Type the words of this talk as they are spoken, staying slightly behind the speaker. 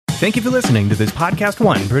Thank you for listening to this Podcast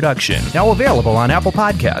One production. Now available on Apple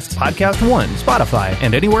Podcasts, Podcast One, Spotify,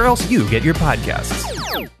 and anywhere else you get your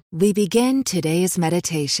podcasts. We begin today's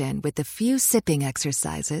meditation with a few sipping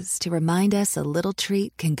exercises to remind us a little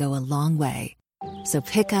treat can go a long way. So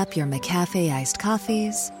pick up your McCafe iced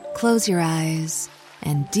coffees, close your eyes,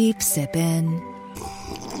 and deep sip in.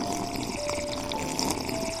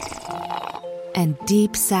 And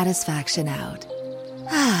deep satisfaction out.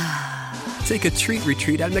 Take a treat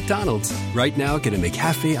retreat at McDonald's. Right now, get a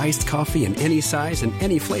McCafe iced coffee in any size and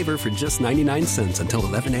any flavor for just 99 cents until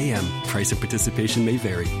 11 a.m. Price of participation may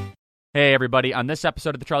vary. Hey, everybody. On this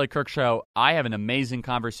episode of The Charlie Kirk Show, I have an amazing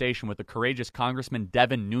conversation with the courageous Congressman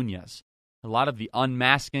Devin Nunes. A lot of the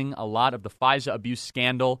unmasking, a lot of the FISA abuse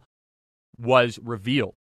scandal was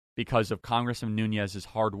revealed because of Congressman Nunes'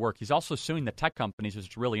 hard work. He's also suing the tech companies, which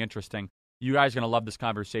is really interesting. You guys are going to love this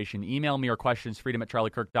conversation. Email me your questions,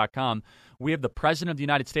 freedom@charliekirk.com. We have the President of the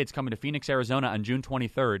United States coming to Phoenix, Arizona on June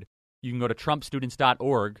 23rd. You can go to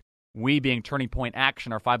trumpstudents.org. We being Turning Point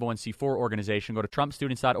Action, our 501c4 organization. Go to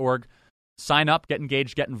trumpstudents.org. Sign up, get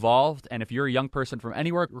engaged, get involved. And if you're a young person from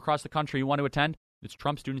anywhere across the country you want to attend, it's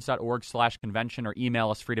trumpstudents.org/convention or email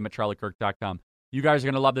us, freedom@charliekirk.com. You guys are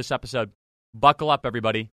going to love this episode. Buckle up,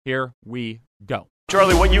 everybody. Here we go.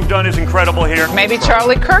 Charlie, what you've done is incredible here. Maybe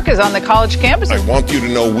Charlie Kirk is on the college campus. I want you to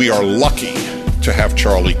know we are lucky to have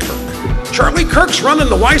Charlie Kirk. Charlie Kirk's running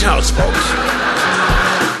the White House, folks.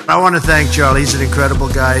 I want to thank Charlie. He's an incredible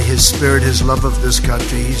guy. His spirit, his love of this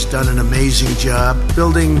country. He's done an amazing job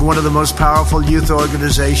building one of the most powerful youth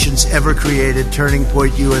organizations ever created, Turning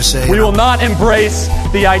Point USA. We will not embrace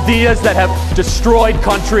the ideas that have destroyed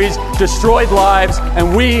countries, destroyed lives,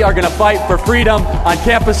 and we are going to fight for freedom on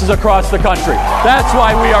campuses across the country. That's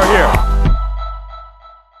why we are here.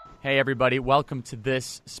 Hey, everybody. Welcome to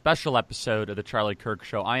this special episode of The Charlie Kirk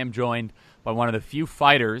Show. I am joined by one of the few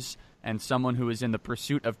fighters and someone who is in the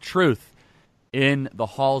pursuit of truth in the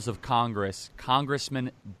halls of Congress, Congressman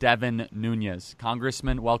Devin Nunes.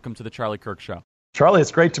 Congressman, welcome to the Charlie Kirk Show. Charlie, it's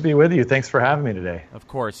great to be with you. Thanks for having me today. Of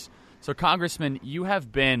course. So, Congressman, you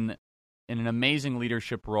have been in an amazing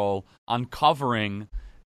leadership role uncovering,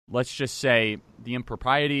 let's just say, the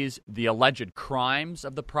improprieties, the alleged crimes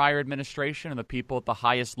of the prior administration and the people at the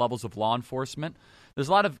highest levels of law enforcement. There's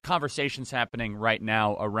a lot of conversations happening right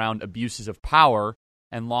now around abuses of power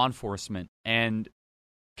and law enforcement. And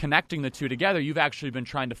connecting the two together, you've actually been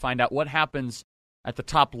trying to find out what happens at the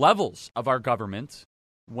top levels of our government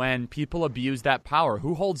when people abuse that power.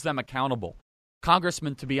 Who holds them accountable?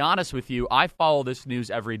 Congressman, to be honest with you, I follow this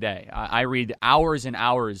news every day. I read hours and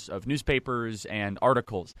hours of newspapers and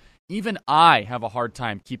articles. Even I have a hard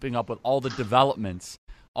time keeping up with all the developments,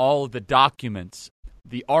 all of the documents,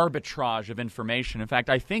 the arbitrage of information. In fact,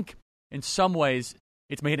 I think in some ways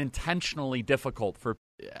it's made intentionally difficult for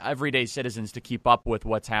everyday citizens to keep up with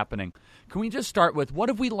what's happening. Can we just start with what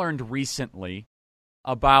have we learned recently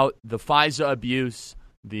about the FISA abuse,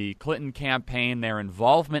 the Clinton campaign, their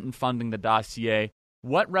involvement in funding the dossier?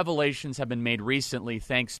 What revelations have been made recently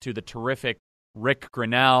thanks to the terrific Rick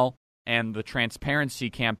Grinnell and the transparency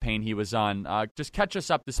campaign he was on? Just catch us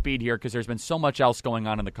up to speed here because there's been so much else going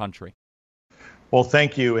on in the country. Well,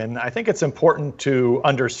 thank you. And I think it's important to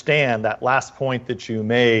understand that last point that you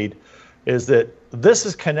made is that this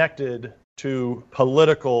is connected to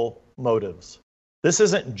political motives. This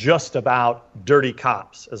isn't just about dirty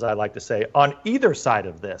cops, as I like to say, on either side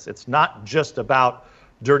of this. It's not just about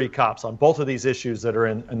dirty cops on both of these issues that are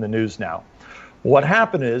in the news now. What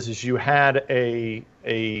happened is you had a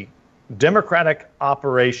Democratic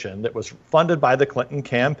operation that was funded by the Clinton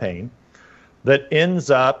campaign that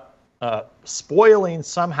ends up spoiling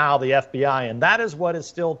somehow the FBI, and that is what is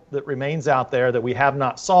still that remains out there that we have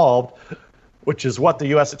not solved, which is what the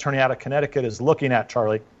U.S. Attorney out of Connecticut is looking at,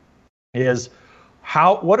 Charlie, is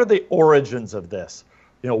what are the origins of this?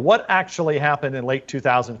 You know, what actually happened in late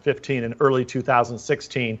 2015 and early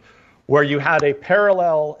 2016 where you had a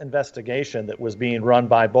parallel investigation that was being run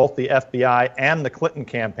by both the FBI and the Clinton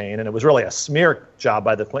campaign, and it was really a smear job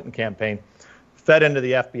by the Clinton campaign, fed into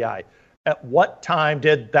the FBI. At what time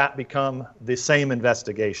did that become the same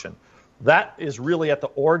investigation? That is really at the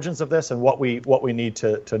origins of this and what we need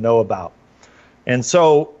to know about. And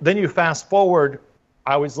so then you fast forward,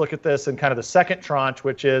 I always look at this in kind of the second tranche,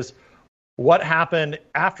 which is what happened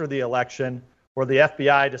after the election where the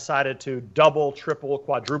FBI decided to double, triple,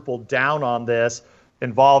 quadruple down on this,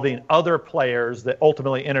 involving other players that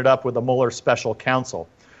ultimately ended up with the Mueller special counsel.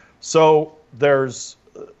 So there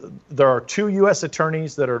are two U.S.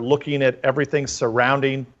 attorneys that are looking at everything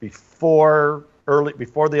surrounding before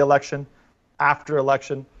the election, after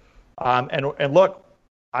election. And look,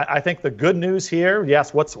 I think the good news here,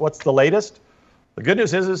 yes, what's the latest? The good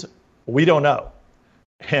news is we don't know.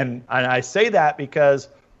 And I say that because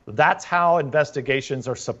that's how investigations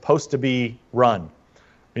are supposed to be run.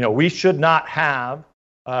 We should not have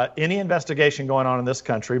any investigation going on in this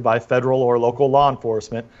country by federal or local law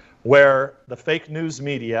enforcement where the fake news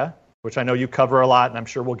media, which I know you cover a lot, and I'm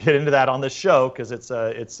sure we'll get into that on this show because it's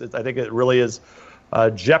I think it really is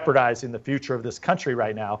jeopardizing the future of this country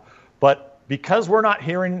right now. But because we're not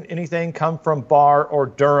hearing anything come from Barr or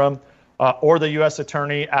Durham or the U.S.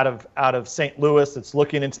 attorney out of St. Louis that's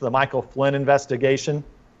looking into the Michael Flynn investigation,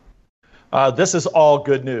 this is all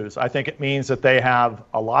good news. I think it means that they have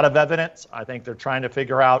a lot of evidence. I think they're trying to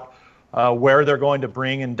figure out where they're going to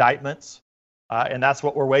bring indictments, and that's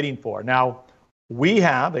what we're waiting for. Now, we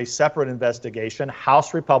have a separate investigation,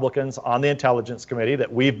 House Republicans on the Intelligence Committee,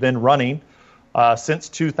 that we've been running since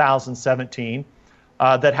 2017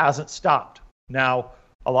 that hasn't stopped. Now,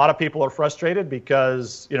 a lot of people are frustrated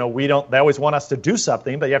because, they always want us to do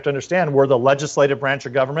something, but you have to understand we're the legislative branch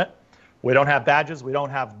of government. We don't have badges. We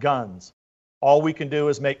don't have guns. All we can do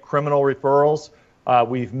is make criminal referrals.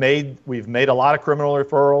 We've made a lot of criminal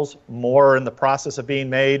referrals, more in the process of being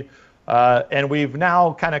made. And we've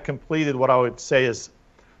now kind of completed what I would say is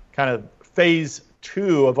kind of phase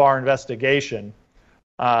 2 of our investigation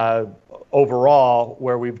overall,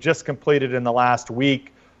 where we've just completed in the last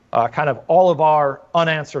week kind of all of our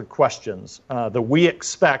unanswered questions that we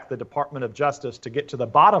expect the Department of Justice to get to the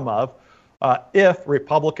bottom of if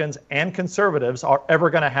Republicans and conservatives are ever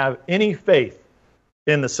going to have any faith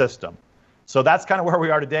in the system. So that's kind of where we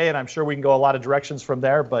are today, and I'm sure we can go a lot of directions from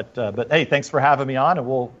there. But hey, thanks for having me on, and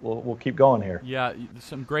we'll keep going here. Yeah,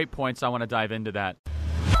 some great points. I want to dive into that.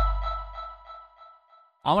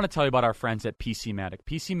 I want to tell you about our friends at PCmatic.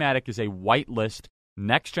 PCmatic is a whitelist,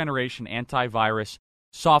 next-generation antivirus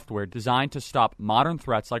software designed to stop modern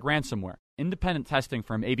threats like ransomware. Independent testing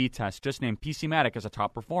firm A/B Test just named PCmatic as a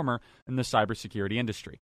top performer in the cybersecurity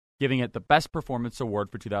industry, giving it the Best Performance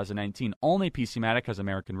Award for 2019. Only PCmatic has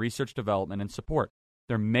American research, development, and support.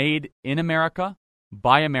 They're made in America,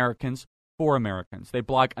 by Americans, for Americans. They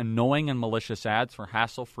block annoying and malicious ads for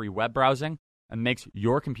hassle-free web browsing and makes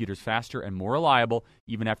your computers faster and more reliable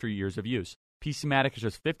even after years of use. PCmatic is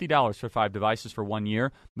just $50 for 5 devices for 1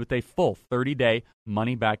 year with a full 30-day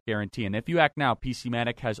money-back guarantee. And if you act now,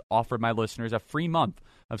 PCmatic has offered my listeners a free month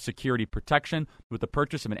of security protection with the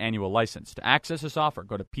purchase of an annual license. To access this offer,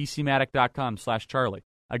 go to PCmatic.com/Charlie.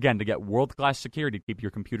 Again, to get world-class security to keep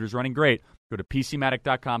your computers running great, go to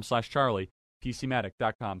PCmatic.com/Charlie,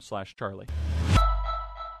 PCmatic.com/Charlie.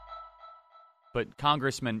 But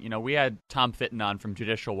Congressman, we had Tom Fitton on from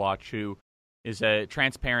Judicial Watch, who is a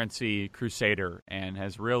transparency crusader and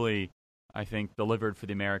has really, I think, delivered for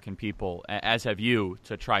the American people, as have you,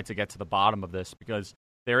 to try to get to the bottom of this, because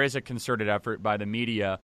there is a concerted effort by the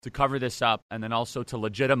media to cover this up and then also to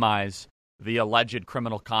legitimize the alleged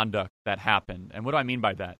criminal conduct that happened. And what do I mean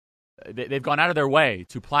by that? They've gone out of their way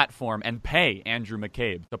to platform and pay Andrew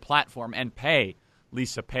McCabe, to platform and pay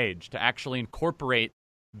Lisa Page, to actually incorporate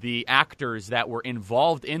the actors that were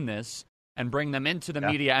involved in this and bring them into the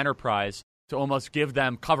media enterprise to almost give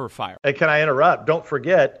them cover fire. Hey, can I interrupt? Don't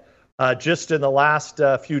forget, just in the last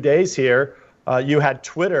few days here, you had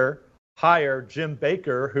Twitter hire Jim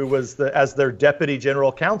Baker, who was as their deputy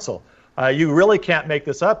general counsel. You really can't make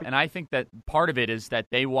this up. And I think that part of it is that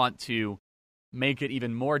they want to make it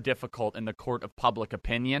even more difficult in the court of public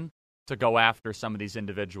opinion to go after some of these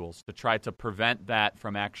individuals, to try to prevent that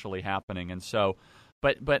from actually happening. And so,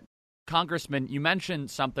 but Congressman, you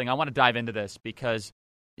mentioned something. I want to dive into this because,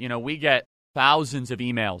 we get thousands of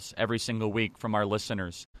emails every single week from our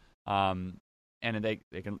listeners. And they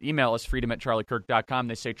can email us, freedom@charliekirk.com.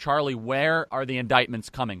 They say, Charlie, where are the indictments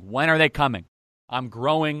coming? When are they coming? I'm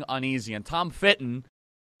growing uneasy. And Tom Fitton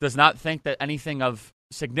does not think that anything of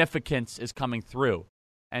significance is coming through.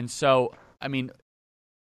 And so,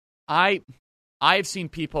 I've seen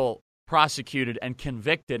people prosecuted and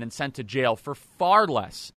convicted and sent to jail for far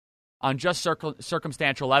less on just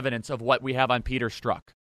circumstantial evidence of what we have on Peter Strzok.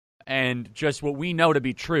 And just what we know to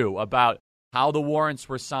be true about how the warrants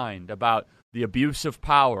were signed, about the abuse of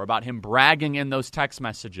power, about him bragging in those text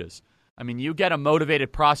messages. You get a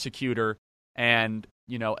motivated prosecutor and,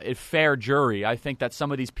 a fair jury. I think that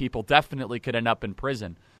some of these people definitely could end up in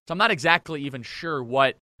prison. So I'm not exactly even sure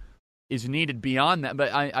what is needed beyond that,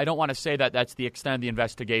 but I don't want to say that that's the extent of the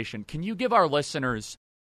investigation. Can you give our listeners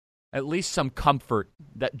at least some comfort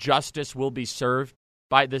that justice will be served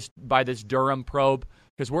by this Durham probe?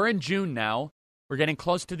 Because we're in June now. We're getting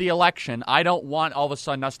close to the election. I don't want all of a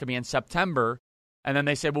sudden us to be in September And then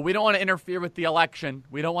they say, well, we don't want to interfere with the election.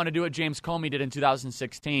 We don't want to do what James Comey did in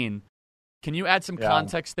 2016. Can you add some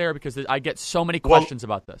context there? Because I get so many questions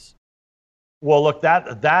about this. Well, look,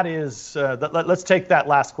 that is, let's take that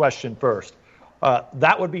last question first.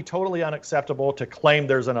 That would be totally unacceptable to claim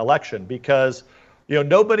there's an election because,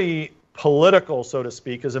 nobody political, so to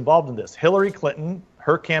speak, is involved in this. Hillary Clinton,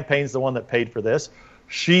 her campaign's the one that paid for this.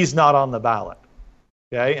 She's not on the ballot.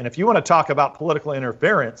 Okay. And if you want to talk about political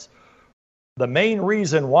interference, the main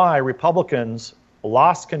reason why Republicans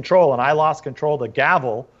lost control, and I lost control of the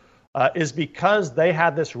gavel, is because they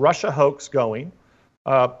had this Russia hoax going.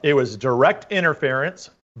 It was direct interference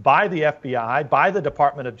by the FBI, by the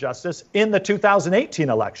Department of Justice in the 2018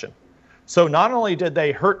 election. So not only did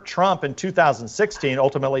they hurt Trump in 2016,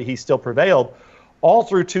 ultimately he still prevailed, all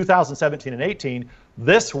through 2017 and 18,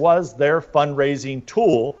 this was their fundraising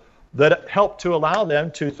tool that helped to allow them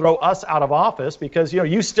to throw us out of office because,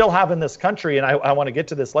 you still have in this country, and I want to get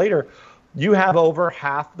to this later, you have over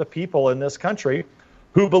half the people in this country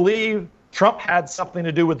who believe Trump had something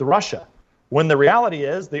to do with Russia. When the reality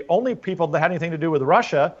is the only people that had anything to do with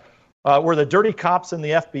Russia were the dirty cops in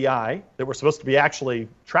the FBI that were supposed to be actually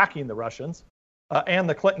tracking the Russians and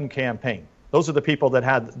the Clinton campaign. Those are the people that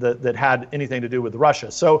had anything to do with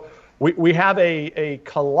Russia. So we have a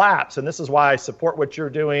collapse, and this is why I support what you're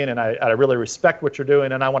doing, and I really respect what you're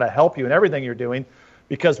doing, and I want to help you in everything you're doing,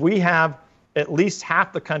 because we have at least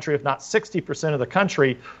half the country, if not 60% of the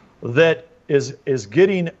country, that is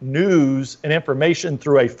getting news and information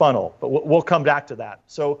through a funnel. But we'll come back to that.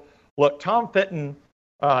 So, look, Tom Fitton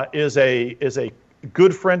is a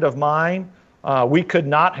good friend of mine. We could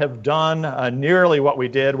not have done nearly what we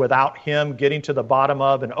did without him getting to the bottom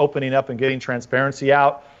of and opening up and getting transparency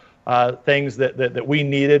out, things that we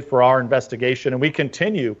needed for our investigation. And we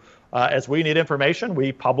continue. As we need information,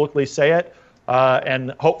 we publicly say it.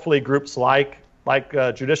 And hopefully groups like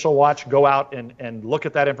Judicial Watch go out and look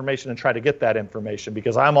at that information and try to get that information,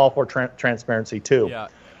 because I'm all for transparency too.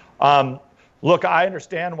 Yeah. Look, I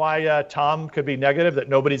understand why Tom could be negative, that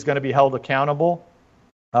nobody's going to be held accountable,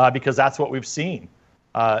 because that's what we've seen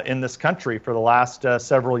in this country for the last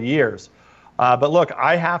several years. But look,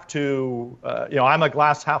 I have to, I'm a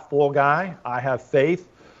glass half full guy. I have faith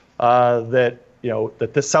that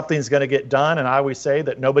something's going to get done. And I always say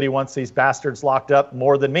that nobody wants these bastards locked up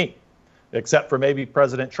more than me, except for maybe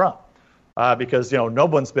President Trump, because, no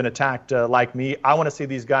one's been attacked like me. I want to see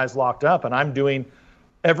these guys locked up, and I'm doing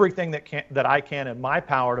everything that I can in my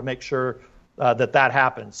power to make sure that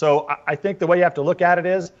happens. So I think the way you have to look at it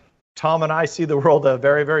is Tom and I see the world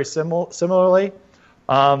very, very similarly.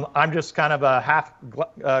 I'm just kind of a half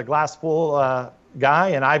glass full guy,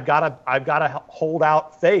 and I've got to hold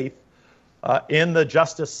out faith in the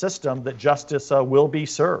justice system that justice will be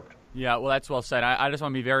served. Yeah, well, that's well said. I just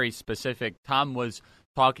want to be very specific. Tom was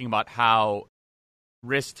talking about how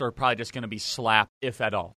wrists are probably just going to be slapped, if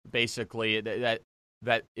at all. Basically,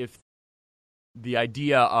 that if the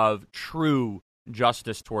idea of true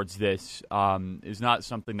justice towards this is not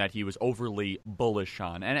something that he was overly bullish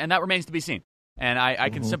on, and that remains to be seen. And I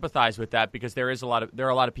can sympathize with that, because there are a lot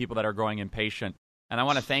of people that are growing impatient. And I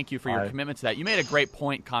want to thank you for your commitment to that. You made a great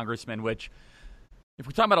point, Congressman, which, if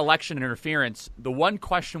we're talking about election interference, the one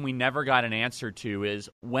question we never got an answer to is,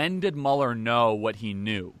 when did Mueller know what he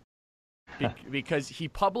knew? Because he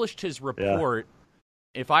published his report,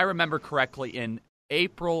 if I remember correctly, in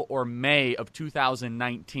April or May of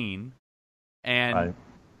 2019, and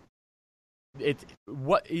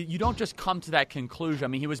you don't just come to that conclusion. I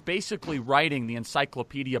mean, he was basically writing the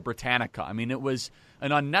Encyclopedia Britannica. I mean, it was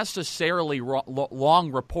an unnecessarily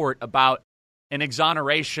long report about an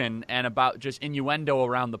exoneration and about just innuendo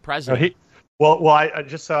around the president.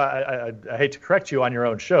 I hate to correct you on your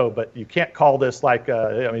own show, but you can't call this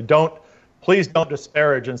please don't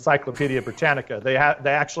disparage Encyclopedia Britannica. They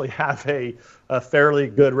actually have a fairly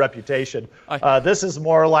good reputation. This is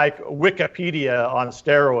more like Wikipedia on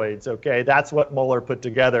steroids, okay? That's what Mueller put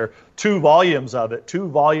together. 2 volumes of it, 2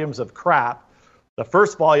 volumes of crap. The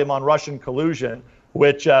first volume on Russian collusion,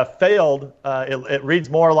 which failed. It reads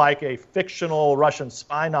more like a fictional Russian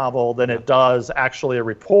spy novel than it does actually a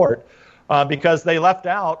report, because they left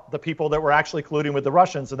out the people that were actually colluding with the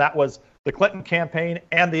Russians, and that was the Clinton campaign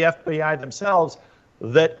and the FBI themselves,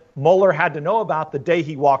 that Mueller had to know about the day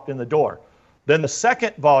he walked in the door. Then the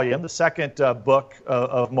second volume, the second book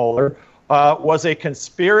of Mueller, was a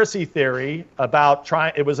conspiracy theory about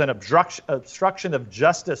it was an obstruction of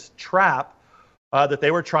justice trap that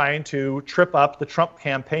they were trying to trip up the Trump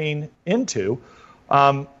campaign into.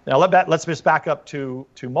 Now let's just back up to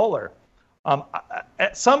Mueller.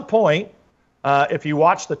 At some point, if you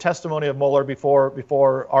watch the testimony of Mueller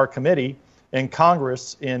before our committee, in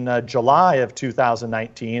Congress in July of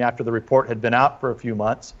 2019, after the report had been out for a few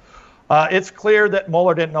months, it's clear that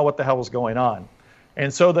Mueller didn't know what the hell was going on.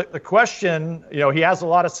 And so the question, he has a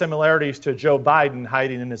lot of similarities to Joe Biden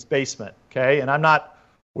hiding in his basement, okay? And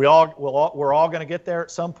we're all going to get there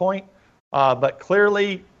at some point, but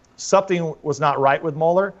clearly something was not right with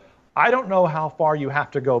Mueller. I don't know how far you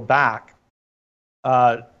have to go back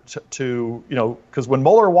to because when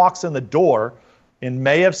Mueller walks in the door in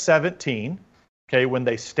May of 17, okay, when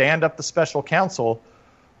they stand up the special counsel,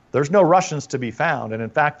 there's no Russians to be found. And in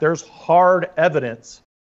fact, there's hard evidence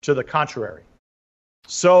to the contrary.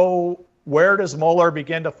 So where does Mueller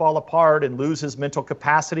begin to fall apart and lose his mental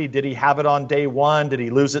capacity? Did he have it on day one? Did he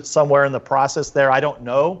lose it somewhere in the process there? I don't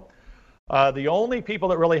know. The only people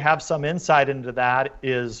that really have some insight into that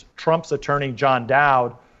is Trump's attorney, John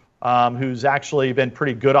Dowd, who's actually been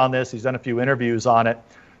pretty good on this. He's done a few interviews on it.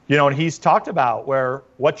 And he's talked about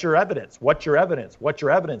what's your evidence? What's your evidence? What's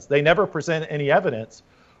your evidence? They never present any evidence.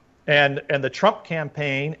 And the Trump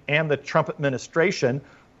campaign and the Trump administration,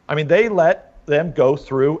 they let them go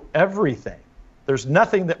through everything. There's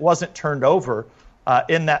nothing that wasn't turned over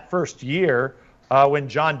in that first year when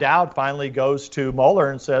John Dowd finally goes to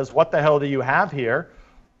Mueller and says, what the hell do you have here?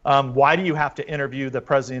 Why do you have to interview the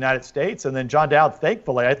President of the United States? And then John Dowd,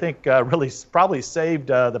 thankfully, I think really probably saved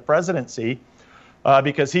the presidency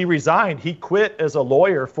because he resigned. He quit as a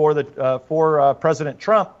lawyer for President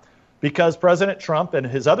Trump because President Trump and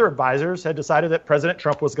his other advisors had decided that President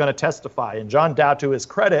Trump was going to testify. And John Dowd, to his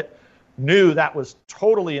credit, knew that was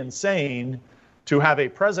totally insane to have a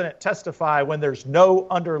president testify when there's no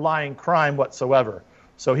underlying crime whatsoever.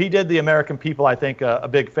 So he did the American people, I think, a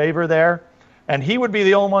big favor there. And he would be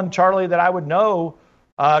the only one, Charlie, that I would know,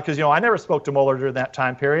 because, I never spoke to Mueller during that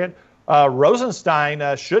time period.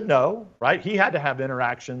 Rosenstein should know, right? He had to have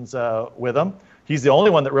interactions with him. He's the only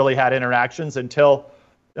one that really had interactions until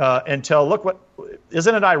look,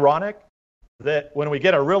 isn't it ironic that when we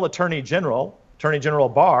get a real Attorney General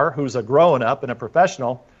Barr, who's a grown-up and a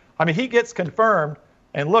professional, he gets confirmed,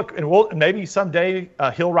 and look, and maybe someday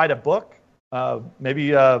he'll write a book.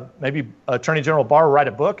 Maybe Attorney General Barr will write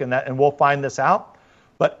a book, and we'll find this out.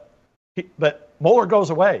 But Mueller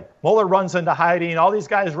goes away. Mueller runs into hiding. All these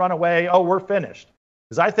guys run away. Oh, we're finished.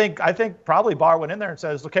 Because I think probably Barr went in there and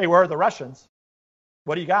says, okay, where are the Russians?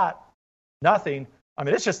 What do you got? Nothing.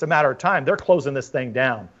 It's just a matter of time. They're closing this thing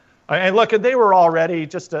down. And look, they were already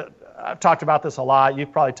I've talked about this a lot.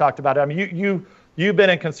 You've probably talked about it. You've been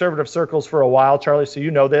in conservative circles for a while, Charlie, so you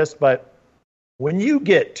know this. But when you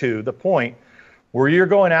get to the point where you're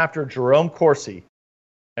going after Jerome Corsi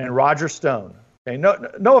and Roger Stone, okay,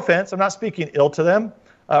 no offense, I'm not speaking ill to them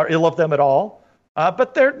or ill of them at all,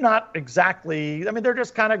 but they're not exactly. They're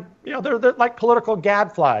just kind of they're like political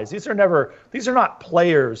gadflies. These are not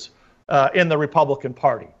players in the Republican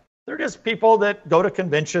Party. They're just people that go to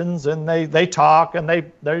conventions and they talk and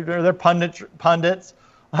they're pundits,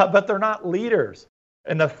 but they're not leaders.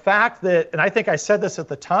 And the fact that, and I think I said this at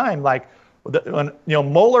the time, when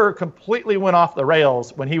Mueller completely went off the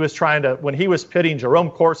rails when he was pitting Jerome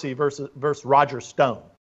Corsi versus Roger Stone,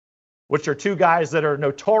 which are two guys that are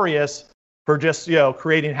notorious for just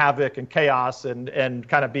creating havoc and chaos and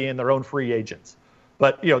kind of being their own free agents.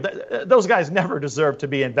 But, those guys never deserve to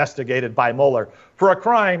be investigated by Mueller for a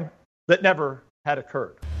crime that never had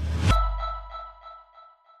occurred.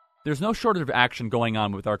 There's no shortage of action going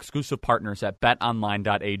on with our exclusive partners at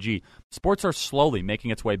betonline.ag. Sports are slowly making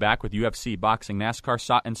its way back with UFC, boxing,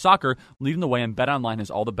 NASCAR, and soccer leading the way, and BetOnline has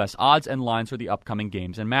all the best odds and lines for the upcoming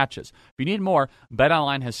games and matches. If you need more,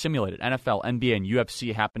 BetOnline has simulated NFL, NBA, and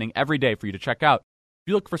UFC happening every day for you to check out. If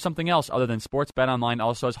you look for something else other than sports, BetOnline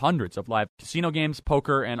also has hundreds of live casino games,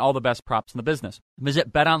 poker, and all the best props in the business.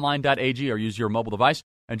 Visit betonline.ag or use your mobile device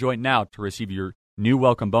and join now to receive your new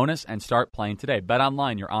welcome bonus and start playing today.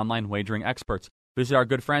 BetOnline, your online wagering experts. Visit our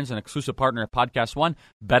good friends and exclusive partner at Podcast One,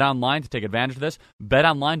 BetOnline, to take advantage of this.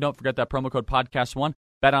 BetOnline, don't forget that promo code Podcast One.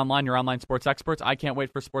 BetOnline, your online sports experts. I can't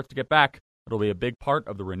wait for sports to get back. It'll be a big part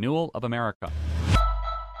of the renewal of America.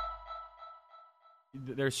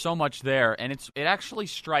 There's so much there, and it actually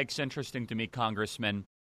strikes interesting to me, Congressman.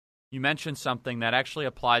 You mentioned something that actually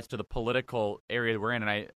applies to the political area we're in,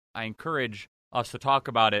 and I encourage us to talk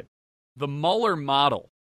about it. The Mueller model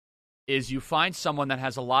is you find someone that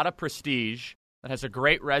has a lot of prestige, that has a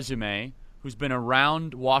great resume, who's been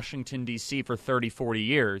around Washington, D.C. for 30, 40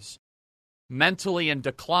 years, mentally in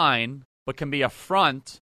decline, but can be a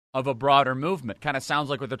front of a broader movement. Kind of sounds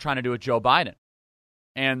like what they're trying to do with Joe Biden.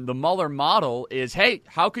 And the Mueller model is, hey,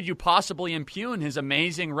 how could you possibly impugn his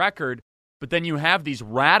amazing record? But then you have these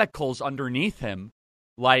radicals underneath him,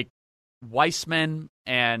 like Weissman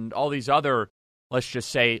and all these other, let's just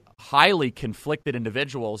say, highly conflicted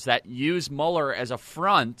individuals that use Mueller as a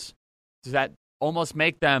front that almost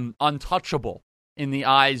make them untouchable in the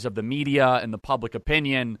eyes of the media and the public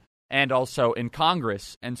opinion and also in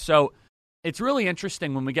Congress. And so it's really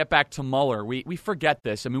interesting when we get back to Mueller. We forget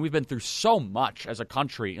this. I mean, we've been through so much as a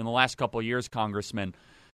country in the last couple of years, Congressman.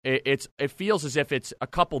 It feels as if it's a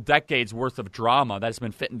couple decades worth of drama that's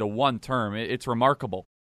been fit into one term. It's remarkable.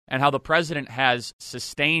 And how the president has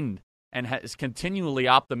sustained and is continually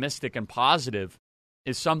optimistic and positive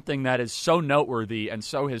is something that is so noteworthy and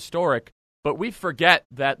so historic. But we forget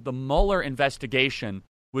that the Mueller investigation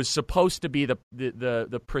was supposed to be the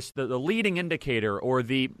leading indicator, or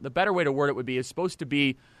the better way to word it would be, is supposed to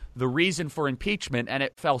be the reason for impeachment, and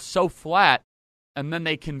it fell so flat. And then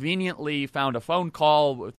they conveniently found a phone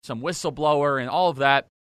call with some whistleblower and all of that.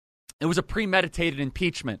 It was a premeditated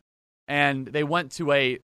impeachment, and they went to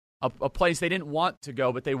a place they didn't want to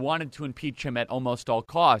go, but they wanted to impeach him at almost all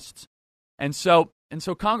costs. And so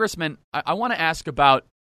Congressman, I want to ask about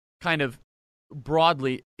kind of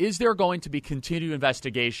broadly, is there going to be continued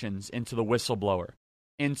investigations into the whistleblower,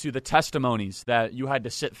 into the testimonies that you had to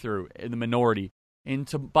sit through in the minority,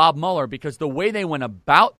 into Bob Mueller? Because the way they went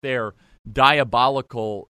about their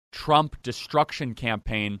diabolical Trump destruction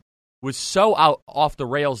campaign was so off the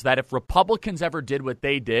rails that if Republicans ever did what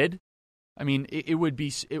they did, I mean, it would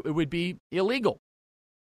be illegal.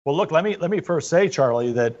 Well, look, let me first say,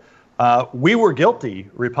 Charlie, that we were guilty,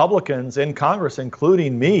 Republicans in Congress,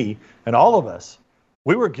 including me and all of us.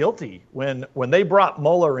 We were guilty when they brought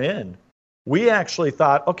Mueller in. We actually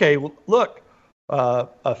thought, okay, look,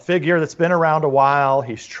 a figure that's been around a while,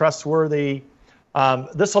 he's trustworthy.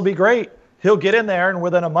 This will be great. He'll get in there, and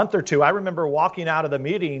within a month or two, I remember walking out of the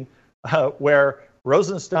meeting where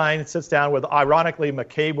Rosenstein sits down with, ironically,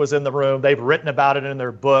 McCabe was in the room. They've written about it in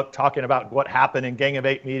their book, talking about what happened in Gang of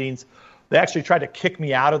Eight meetings. They actually tried to kick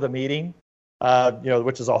me out of the meeting,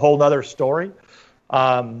 which is a whole nother story.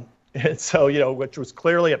 And so, which was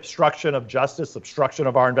clearly obstruction of justice, obstruction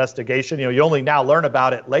of our investigation. You only now learn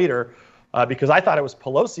about it later because I thought it was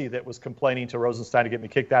Pelosi that was complaining to Rosenstein to get me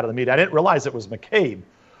kicked out of the meeting. I didn't realize it was McCabe.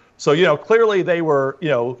 So, clearly they were,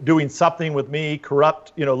 doing something with me,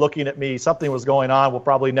 corrupt, looking at me. Something was going on. We'll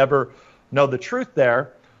probably never know the truth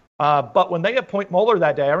there. But when they appoint Mueller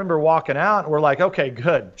that day, I remember walking out and we're like, okay,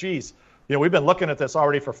 good. Geez, we've been looking at this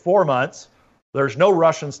already for 4 months. There's no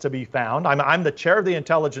Russians to be found. I'm the chair of the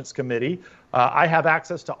Intelligence Committee. I have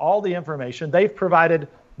access to all the information. They've provided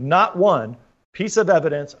not one piece of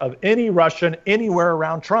evidence of any Russian anywhere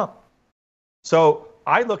around Trump. So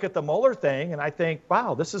I look at the Mueller thing and I think,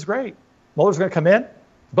 wow, this is great. Mueller's going to come in,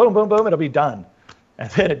 boom, boom, boom, it'll be done. And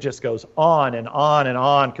then it just goes on and on and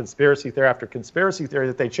on, conspiracy theory after conspiracy theory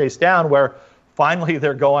that they chase down, where finally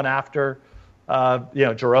they're going after,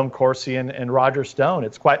 Jerome Corsi and Roger Stone.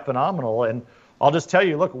 It's quite phenomenal. And I'll just tell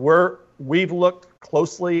you, look, we've looked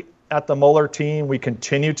closely at the Mueller team. We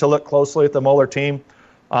continue to look closely at the Mueller team.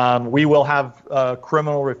 We will have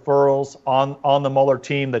criminal referrals on the Mueller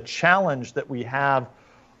team. The challenge that we have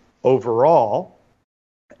overall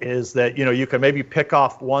is that, you can maybe pick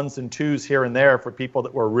off ones and twos here and there for people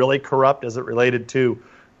that were really corrupt as it related to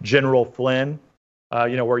General Flynn,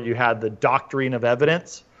 where you had the doctoring of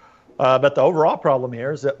evidence. But the overall problem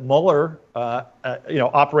here is that Mueller,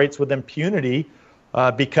 operates with impunity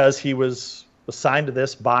because he was assigned to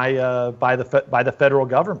this by the federal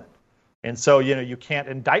government. And so, you can't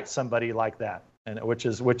indict somebody like that, and which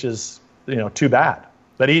is too bad.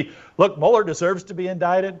 But Mueller deserves to be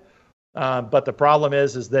indicted. But the problem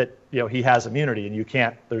is that, he has immunity, and you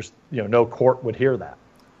can't, there's, no court would hear that.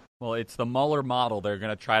 Well, it's the Mueller model they're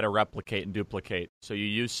going to try to replicate and duplicate. So you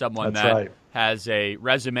use someone That's that right. has a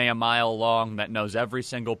resume a mile long, that knows every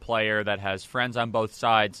single player, that has friends on both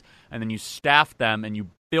sides, and then you staff them and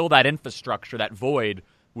you fill that infrastructure, that void,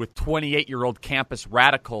 with 28-year-old campus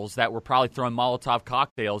radicals that were probably throwing Molotov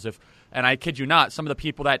cocktails. And I kid you not, some of the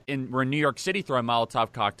people that were in New York City throwing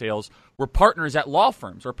Molotov cocktails were partners at law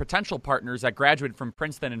firms or potential partners that graduated from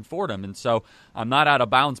Princeton and Fordham. And so I'm not out of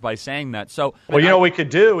bounds by saying that. So, well, we could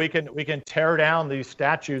do, we can tear down these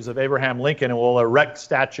statues of Abraham Lincoln and we'll erect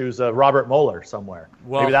statues of Robert Mueller somewhere.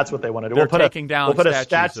 Well, maybe that's what they want to do. We'll put a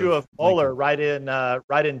statue of Mueller right in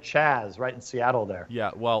Chaz, right in Seattle there.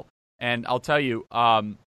 Yeah, well, and I'll tell you,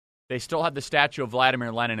 they still have the statue of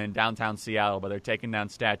Vladimir Lenin in downtown Seattle, but they're taking down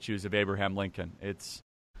statues of Abraham Lincoln. It's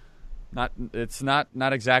not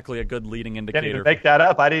exactly a good leading indicator. Can't even make that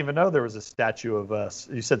up. I didn't even know there was a statue of us.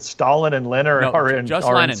 You said Stalin and Lenin are in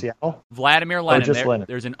Seattle? Vladimir Lenin. Lenin.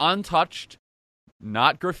 There's an untouched,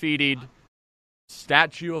 not graffitied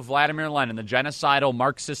statue of Vladimir Lenin, the genocidal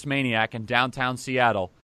Marxist maniac in downtown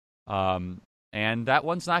Seattle. And that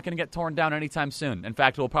one's not going to get torn down anytime soon. In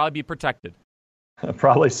fact, it will probably be protected.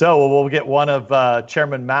 Probably so. Well, we'll get one of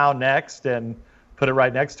Chairman Mao next and put it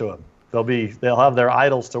right next to him. They'll have their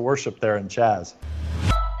idols to worship there in Chaz.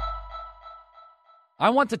 I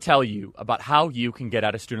want to tell you about how you can get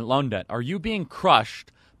out of student loan debt. Are you being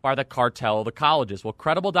crushed by the cartel of the colleges? Well,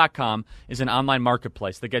 Credible.com is an online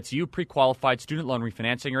marketplace that gets you pre-qualified student loan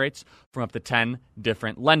refinancing rates from up to 10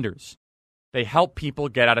 different lenders. They help people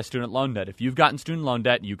get out of student loan debt. If you've gotten student loan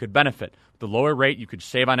debt, you could benefit. With the lower rate, you could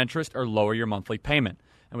save on interest or lower your monthly payment.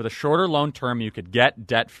 And with a shorter loan term, you could get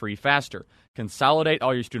debt-free faster. Consolidate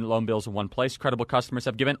all your student loan bills in one place. Credible customers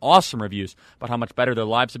have given awesome reviews about how much better their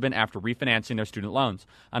lives have been after refinancing their student loans.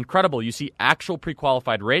 On Credible, you see actual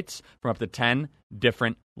pre-qualified rates from up to 10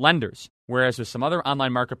 different lenders. Whereas with some other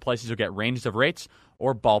online marketplaces, you'll get ranges of rates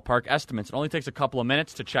or ballpark estimates. It only takes a couple of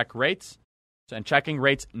minutes to check rates. And checking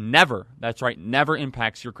rates never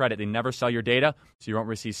impacts your credit. They never sell your data, so you won't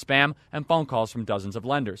receive spam and phone calls from dozens of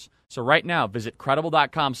lenders. So right now, visit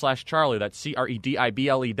Credible.com/Charlie. That's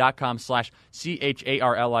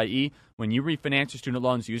Credible.com/CHARLIE. When you refinance your student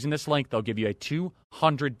loans using this link, they'll give you a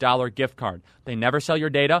 $200 gift card. They never sell your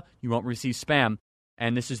data. You won't receive spam.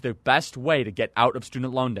 And this is the best way to get out of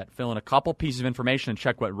student loan debt. Fill in a couple pieces of information and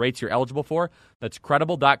check what rates you're eligible for. That's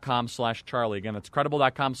Credible.com/Charlie. Again, that's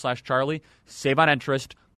Credible.com/Charlie. Save on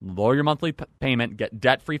interest, lower your monthly payment, get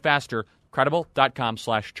debt-free faster.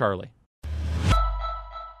 Credible.com/Charlie.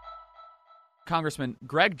 Congressman,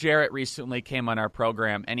 Greg Jarrett recently came on our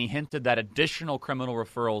program, and he hinted that additional criminal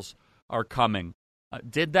referrals are coming.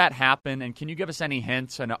 Did that happen, and can you give us any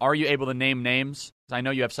hints, and are you able to name names? I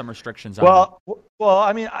know you have some restrictions on Well,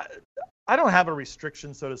 I mean, I don't have a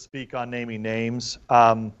restriction, so to speak, on naming names,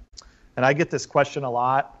 and I get this question a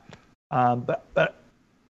lot, but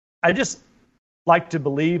I just like to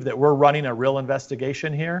believe that we're running a real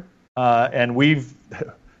investigation here, and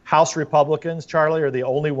House Republicans, Charlie, are the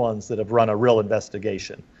only ones that have run a real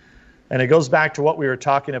investigation. And it goes back to what we were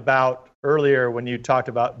talking about earlier when you talked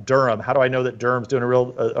about Durham. How do I know that Durham's doing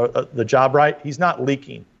the job right? He's not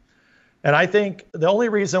leaking. And I think the only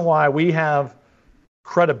reason why we have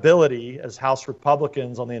credibility as House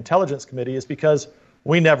Republicans on the Intelligence Committee is because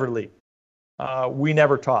we never leaked. We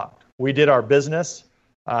never talked. We did our business.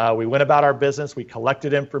 We went about our business. We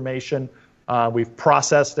collected information. We've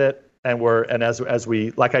processed it. And as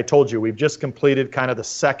we, like I told you, we've just completed kind of the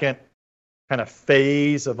second kind of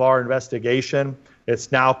phase of our investigation.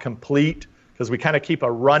 It's now complete because we kind of keep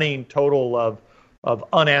a running total of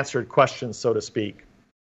unanswered questions, so to speak.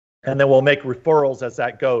 And then we'll make referrals as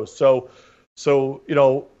that goes. So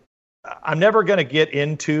I'm never going to get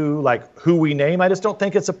into like who we name. I just don't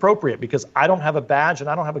think it's appropriate because I don't have a badge and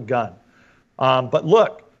I don't have a gun. But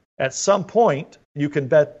look, at some point you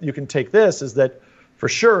can take this is that for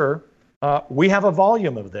sure we have a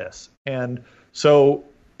volume of this. And so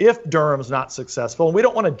if Durham's not successful, and we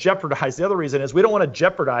don't want to jeopardize, the other reason is we don't want to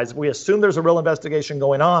jeopardize, if we assume there's a real investigation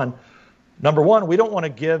going on, number one, we don't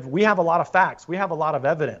want to we have a lot of facts, we have a lot of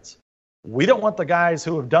evidence. We don't want the guys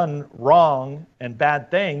who have done wrong and bad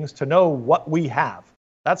things to know what we have.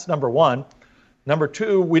 That's number one. Number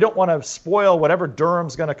two, we don't want to spoil whatever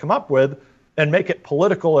Durham's going to come up with and make it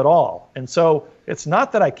political at all. And so it's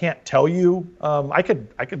not that I can't tell you, I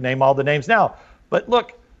could name all the names now, but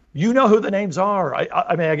look, you know who the names are.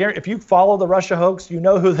 I mean, if you follow the Russia hoax, you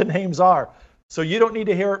know who the names are. So you don't need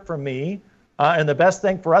to hear it from me. And the best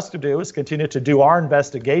thing for us to do is continue to do our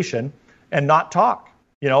investigation and not talk.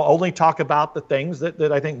 Only talk about the things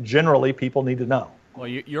that I think generally people need to know. Well,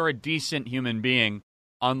 you're a decent human being,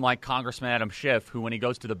 unlike Congressman Adam Schiff, who when he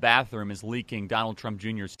goes to the bathroom is leaking Donald Trump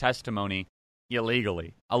Jr.'s testimony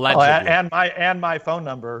illegally, allegedly. And my phone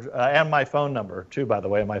number too, by the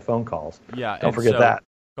way, my phone calls. Yeah, don't forget that.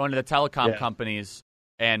 Going to the telecom companies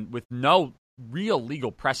and with no real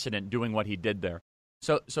legal precedent doing what he did there.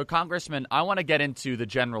 So Congressman, I want to get into the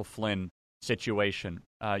General Flynn situation.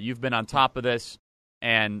 You've been on top of this,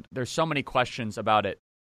 and there's so many questions about it.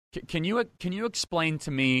 Can you explain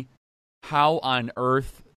to me how on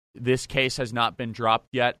earth this case has not been dropped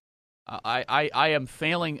yet? I am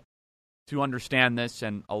failing to understand this,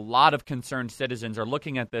 and a lot of concerned citizens are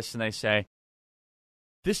looking at this and they say,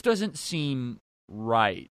 this doesn't seem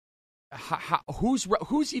right.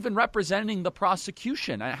 Who's even representing the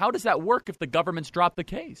prosecution? How does that work if the government's dropped the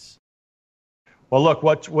case? Well, look,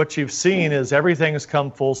 what you've seen is everything's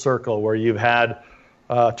come full circle, where you've had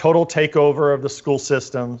total takeover of the school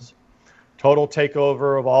systems, total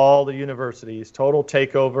takeover of all the universities, total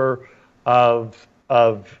takeover of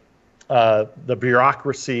the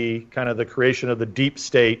bureaucracy, kind of the creation of the deep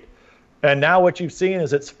state. And now what you've seen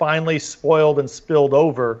is it's finally spoiled and spilled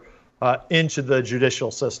over into the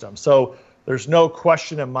judicial system. So there's no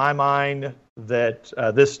question in my mind that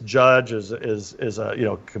this judge is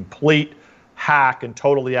a complete hack and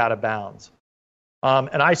totally out of bounds.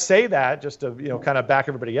 And I say that just to kind of back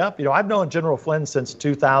everybody up. I've known General Flynn since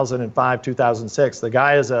 2005, 2006. The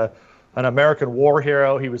guy is an American war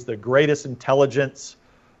hero. He was the greatest intelligence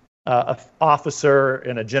officer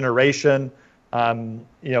in a generation.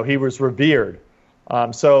 He was revered.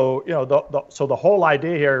 So the whole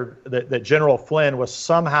idea here that General Flynn was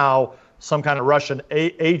somehow some kind of Russian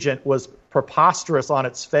agent was preposterous on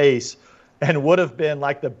its face and would have been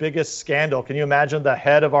like the biggest scandal. Can you imagine the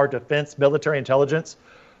head of our defense military intelligence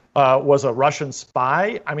was a Russian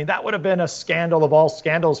spy? I mean, that would have been a scandal of all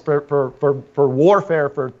scandals for warfare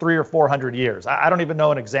for 300 or 400 years. I don't even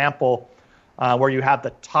know an example where you have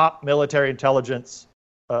the top military intelligence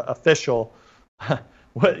official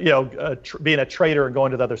being a traitor and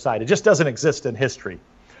going to the other side. It just doesn't exist in history.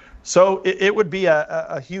 So it would be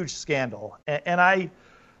a huge scandal.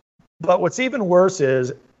 But what's even worse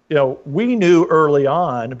is, we knew early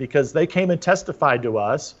on, because they came and testified to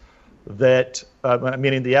us that,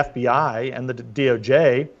 meaning the FBI and the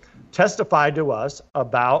DOJ, testified to us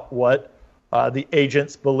about what the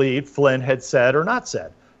agents believed Flynn had said or not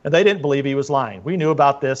said. And they didn't believe he was lying. We knew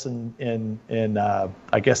about this in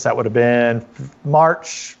I guess that would have been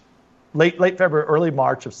March, late February, early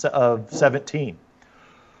March of 17.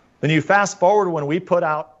 Then you fast forward when we put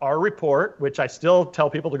out our report, which I still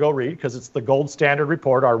tell people to go read because it's the gold standard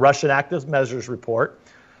report, our Russian active measures report.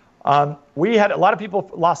 We had a lot of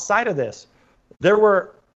people lost sight of this. There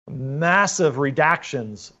were massive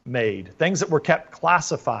redactions made, things that were kept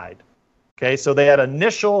classified. Okay, so they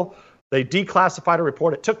declassified a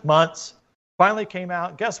report. It took months. Finally came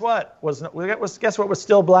out. Guess what? Guess what was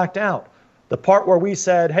still blacked out? The part where we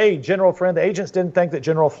said, "Hey, General Flynn," the agents didn't think that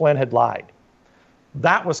General Flynn had lied.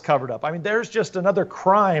 That was covered up. I mean, there's just another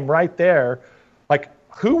crime right there. Like,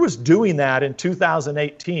 who was doing that in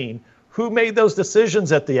 2018? Who made those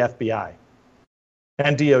decisions at the FBI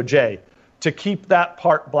and DOJ to keep that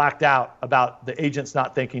part blacked out about the agents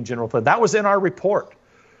not thinking General Flynn? That was in our report.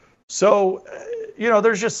 So,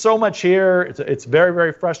 there's just so much here. It's very,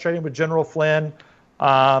 very frustrating with General Flynn.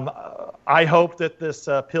 I hope that this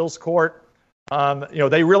appeals court,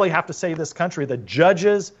 they really have to save this country. The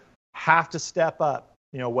judges have to step up.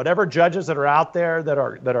 Whatever judges that are out there that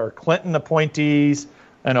are Clinton appointees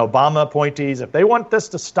and Obama appointees, if they want this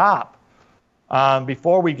to stop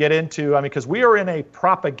before we get into, because we are in a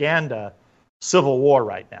propaganda civil war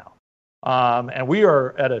right now. And we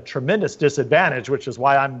are at a tremendous disadvantage, which is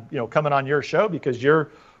why I'm, coming on your show, because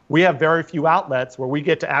we have very few outlets where we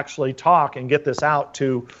get to actually talk and get this out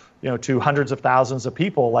to hundreds of thousands of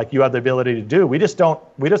people like you have the ability to do. We just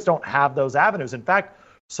don't have those avenues. In fact,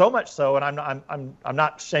 so much so, and I'm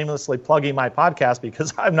not shamelessly plugging my podcast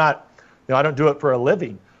because I'm not, I don't do it for a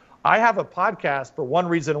living. I have a podcast for one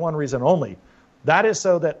reason only. That is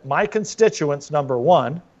so that my constituents, number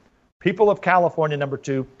one, people of California, number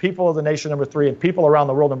two, people of the nation, number three, and people around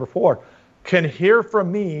the world, number four, can hear from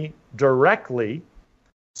me directly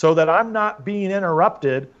so that I'm not being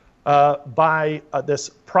interrupted by this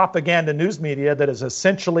propaganda news media that is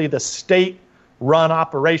essentially the state-run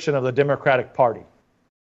operation of the Democratic Party.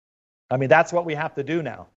 That's what we have to do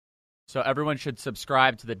now. So everyone should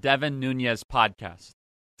subscribe to the Devin Nunes podcast.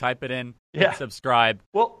 Type it in, hit subscribe.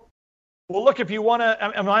 Well, look, if you want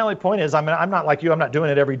to, my only point is, I'm not like you. I'm not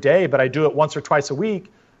doing it every day, but I do it once or twice a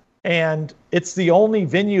week. And it's the only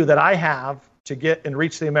venue that I have to get and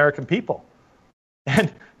reach the American people.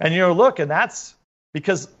 And look, and that's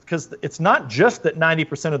because it's not just that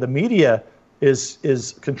 90% of the media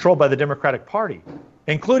is controlled by the Democratic Party,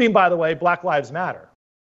 including, by the way, Black Lives Matter.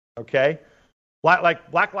 Okay?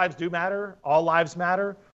 Black lives do matter. All lives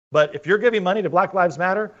matter. But if you're giving money to Black Lives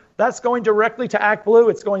Matter, that's going directly to Act Blue.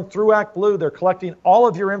 It's going through Act Blue. They're collecting all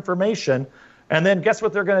of your information. And then guess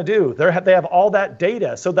what they're going to do? They have all that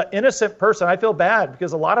data. So the innocent person, I feel bad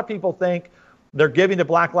because a lot of people think they're giving to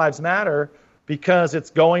Black Lives Matter because it's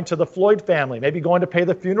going to the Floyd family, maybe going to pay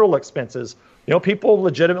the funeral expenses. People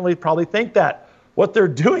legitimately probably think that. What they're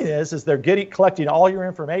doing is they're collecting all your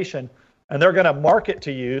information, and they're going to market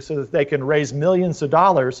to you so that they can raise millions of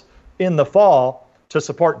dollars in the fall to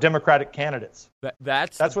support Democratic candidates.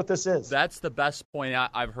 That's what this is. That's the best point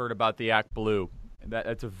I've heard about the Act Blue.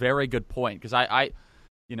 That's a very good point because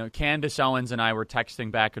Candace Owens and I were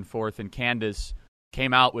texting back and forth, and Candace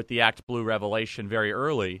came out with the Act Blue revelation very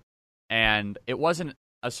early, and it wasn't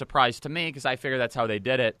a surprise to me because I figured that's how they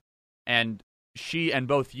did it. And she and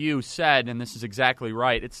both you said, and this is exactly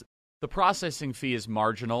right, it's the processing fee is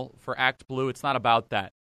marginal for Act Blue. It's not about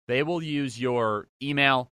that. They will use your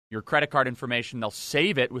email, your credit card information. They'll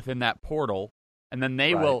save it within that portal, and then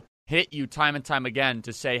they will hit you time and time again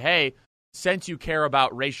to say, hey, since you care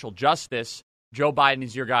about racial justice, Joe Biden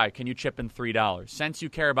is your guy. Can you chip in $3? Since you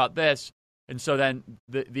care about this, and so then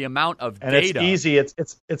the amount of and data. And it's easy.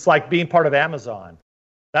 It's like being part of Amazon.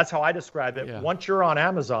 That's how I describe it. Yeah. Once you're on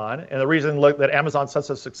Amazon, and the reason that Amazon's such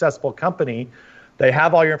a successful company, they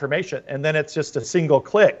have all your information, and then it's just a single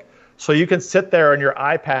click. So you can sit there on your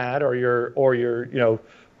iPad or your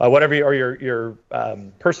whatever or your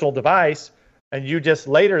personal device, and you just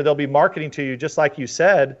later they'll be marketing to you just like you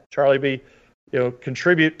said, Charlie.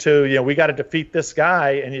 Contribute to we got to defeat this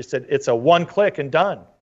guy, and you said it's a one click and done.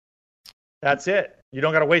 That's it. You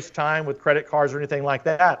don't got to waste time with credit cards or anything like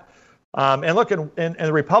that. And look, in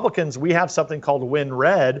the Republicans, we have something called Win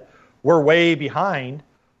Red. We're way behind,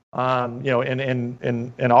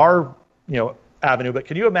 in our avenue. But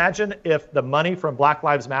can you imagine if the money from Black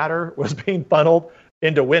Lives Matter was being funneled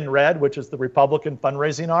into Win Red, which is the Republican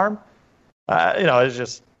fundraising arm? It's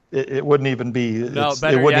just it wouldn't even be. No,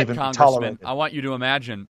 better it wouldn't yet, even Congressman, be tolerated. I want you to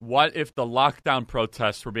imagine what if the lockdown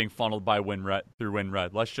protests were being funneled by Win Red through Win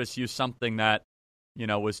Red. Let's just use something that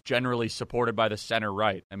was generally supported by the center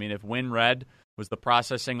right. I mean, if Win Red was the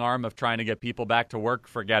processing arm of trying to get people back to work,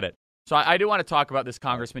 forget it. So I do want to talk about this,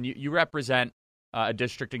 Congressman. You represent a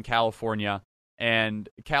district in California, and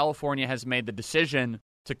California has made the decision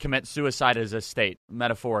to commit suicide as a state,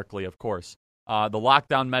 metaphorically, of course. The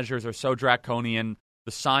lockdown measures are so draconian.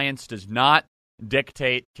 The science does not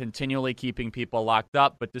dictate continually keeping people locked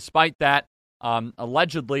up. But despite that,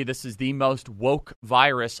 allegedly, this is the most woke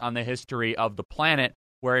virus on the history of the planet,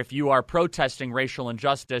 where if you are protesting racial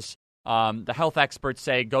injustice, the health experts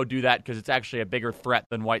say go do that because it's actually a bigger threat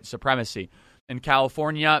than white supremacy. In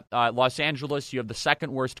California, Los Angeles, you have the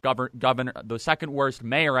second worst the second worst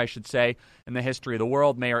mayor, I should say, in the history of the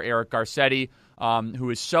world, Mayor Eric Garcetti, who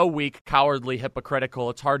is so weak, cowardly, hypocritical,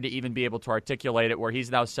 it's hard to even be able to articulate it, where he's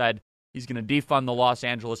now said he's going to defund the Los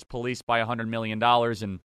Angeles police by $100 million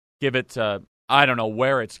and give it to, I don't know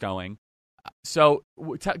where it's going. So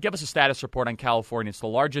give us a status report on California. It's the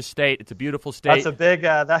largest state. It's a beautiful state. That's a big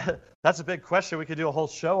that's a big question. We could do a whole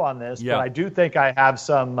show on this, yeah. But I do think I have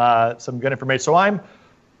some good information. So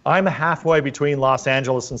I'm halfway between Los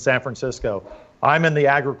Angeles and San Francisco. I'm in the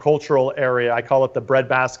agricultural area. I call it the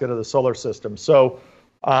breadbasket of the solar system. So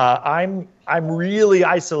I'm really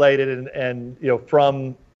isolated and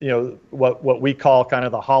from what we call kind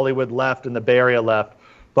of the Hollywood left and the Bay Area left.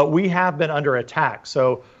 But we have been under attack.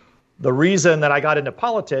 So the reason that I got into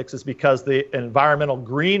politics is because the environmental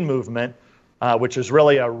green movement, which is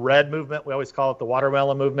really a red movement, we always call it the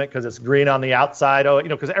watermelon movement because it's green on the outside,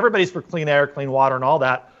 because everybody's for clean air, clean water, and all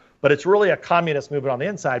that. But it's really a communist movement on the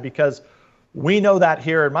inside because we know that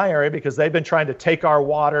here in my area because they've been trying to take our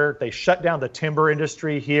water. They shut down the timber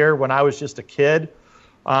industry here when I was just a kid,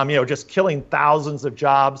 just killing thousands of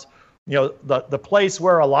jobs. The place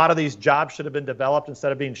where a lot of these jobs should have been developed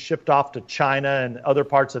instead of being shipped off to China and other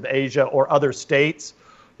parts of Asia or other states,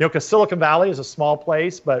 because Silicon Valley is a small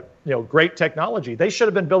place, but, great technology. They should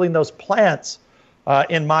have been building those plants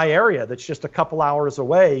in my area that's just a couple hours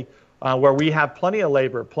away where we have plenty of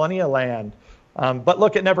labor, plenty of land. But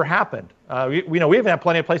look, it never happened. We even have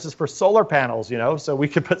plenty of places for solar panels, so we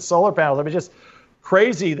could put solar panels. I mean, just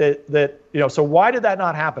crazy that so why did that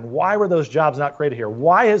not happen? Why were those jobs not created here?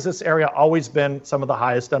 Why has this area always been some of the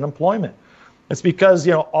highest unemployment? It's because,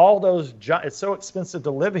 all those jobs, it's so expensive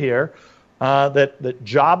to live here that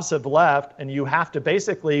jobs have left, and you have to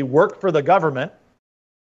basically work for the government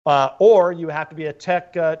or you have to be a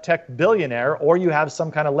tech billionaire, or you have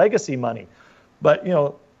some kind of legacy money. But,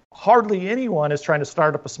 hardly anyone is trying to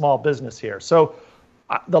start up a small business here. So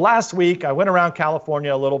the last week I went around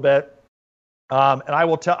California a little bit. And I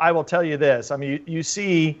will tell you this. I mean, you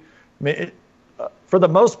see, for the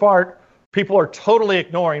most part, people are totally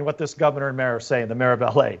ignoring what this governor and mayor are saying, the mayor of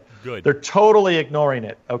LA. Good. They're totally ignoring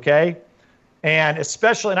it, okay? And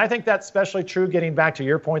I think that's especially true, getting back to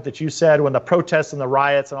your point that you said when the protests and the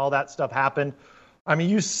riots and all that stuff happened. I mean,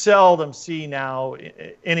 you seldom see now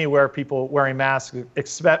anywhere people wearing masks,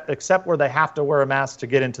 except where they have to wear a mask to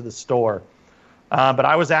get into the store. But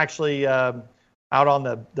I was actually out on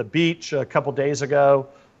the beach a couple days ago,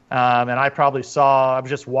 and I was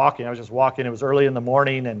just walking. It was early in the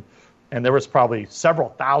morning, and there was probably several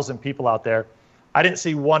thousand people out there. I didn't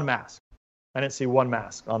see one mask.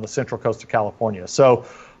 On the central coast of California. So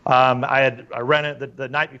I ran it the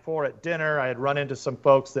night before at dinner. I had run into some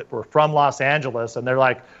folks that were from Los Angeles, and they're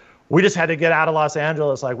like, we just had to get out of Los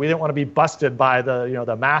Angeles. Like, we didn't want to be busted by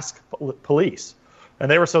the mask police. And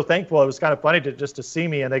they were so thankful. It was kind of funny to see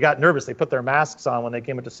me, and they got nervous. They put their masks on when they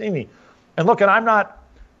came in to see me. And look, and I'm not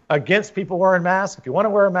against people wearing masks. If you want to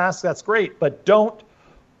wear a mask, that's great. But don't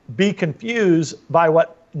be confused by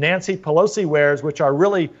what Nancy Pelosi wears, which are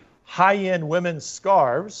really high-end women's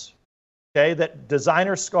scarves, okay, that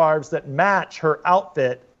designer scarves that match her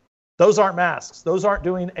outfit. Those aren't masks. Those aren't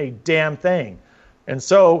doing a damn thing. And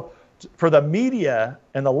so for the media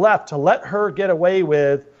and the left to let her get away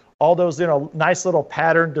with all those, nice little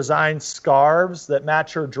pattern design scarves that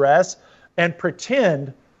match her dress and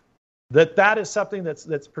pretend that is something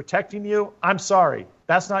that's protecting you, I'm sorry.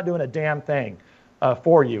 That's not doing a damn thing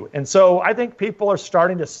for you. And so I think people are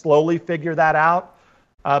starting to slowly figure that out.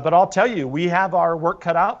 But I'll tell you, we have our work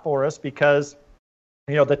cut out for us because,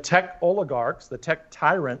 the tech oligarchs, the tech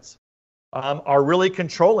tyrants, are really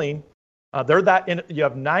controlling. You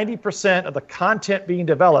have 90% of the content being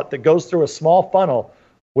developed that goes through a small funnel,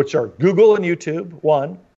 which are Google and YouTube,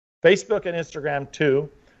 1, Facebook and Instagram, 2,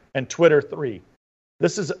 and Twitter, 3.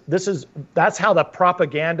 That's how the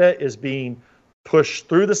propaganda is being pushed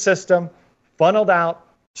through the system, funneled out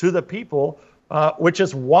to the people, which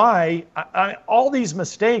is why all these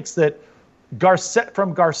mistakes that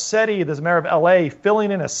Garcetti, the mayor of LA,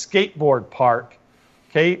 filling in a skateboard park,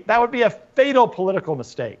 okay, that would be a fatal political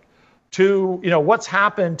mistake. To what's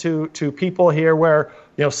happened to people here where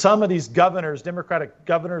some of these governors, Democratic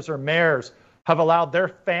governors or mayors, have allowed their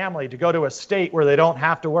family to go to a state where they don't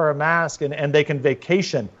have to wear a mask and they can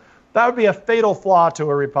vacation. That would be a fatal flaw to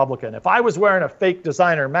a Republican. If I was wearing a fake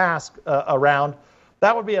designer mask around,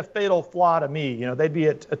 that would be a fatal flaw to me. They'd be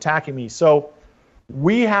attacking me. So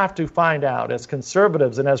we have to find out as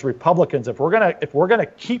conservatives and as Republicans, if we're gonna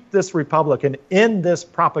keep this Republican in this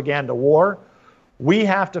propaganda war, we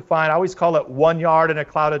have to find, I always call it 1 yard in a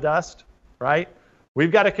cloud of dust, right?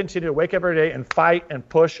 We've got to continue to wake up every day and fight and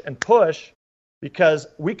push because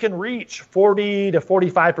we can reach 40 to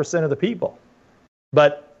 45% of the people.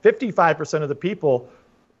 But 55% of the people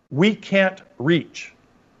we can't reach.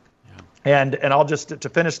 Yeah. And I'll just, to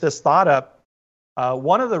finish this thought up,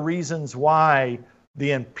 one of the reasons why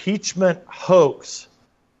the impeachment hoax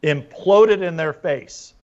imploded in their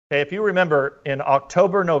face. Okay, if you remember, in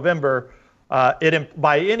October, November,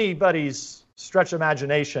 by anybody's stretch of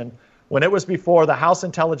imagination, when it was before the House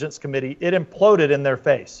Intelligence Committee, it imploded in their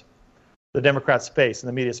face, the Democrats' face and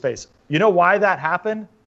the media's face. You know why that happened?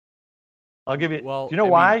 I'll give you. Well, do you know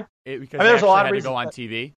why? Because there's a lot of reasons. To go on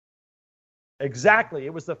TV. Exactly.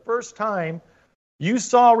 It was the first time you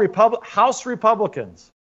saw House Republicans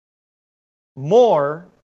more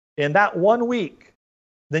in that 1 week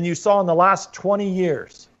than you saw in the last 20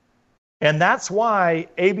 years. And that's why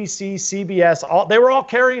ABC, CBS, they were all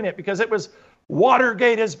carrying it because it was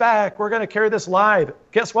Watergate is back. We're going to carry this live.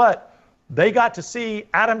 Guess what? They got to see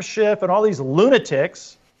Adam Schiff and all these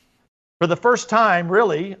lunatics for the first time,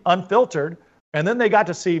 really unfiltered. And then they got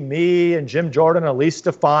to see me and Jim Jordan, Elise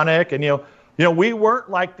Stefanik, and we weren't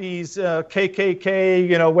like these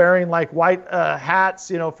KKK, wearing like white hats,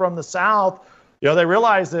 from the South. They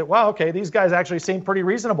realized that, wow, okay, these guys actually seem pretty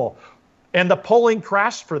reasonable. And the polling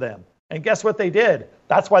crashed for them. And guess what they did?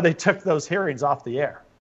 That's why they took those hearings off the air.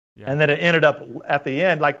 Yeah. And then it ended up at the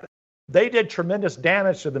end, like they did tremendous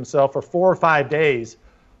damage to themselves for 4 or 5 days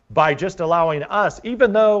by just allowing us,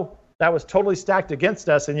 even though that was totally stacked against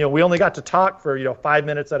us. And, we only got to talk for, 5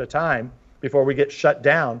 minutes at a time before we get shut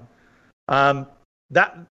down.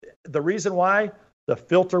 That the reason why the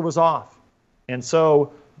filter was off. And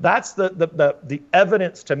so that's the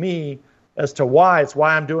evidence to me as to why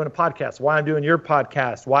I'm doing a podcast, why I'm doing your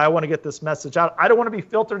podcast, why I want to get this message out. I don't want to be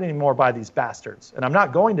filtered anymore by these bastards, and I'm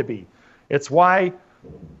not going to be. It's why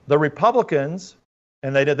the Republicans,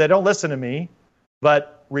 and they don't listen to me,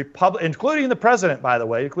 but including the president, by the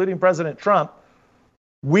way, including President Trump,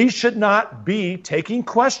 we should not be taking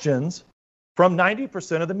questions from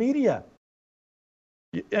 90% of the media.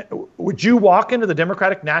 Would you walk into the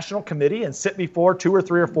Democratic National Committee and sit before 2 or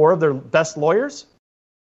 3 or 4 of their best lawyers?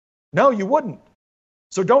 No, you wouldn't.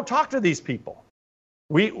 So don't talk to these people.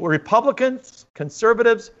 We Republicans,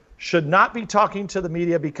 conservatives, should not be talking to the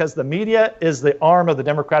media because the media is the arm of the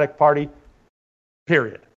Democratic Party,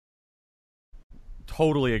 period.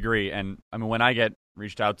 Totally agree. And I mean, when I get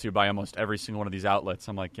reached out to by almost every single one of these outlets,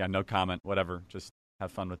 I'm like, yeah, no comment, whatever. Just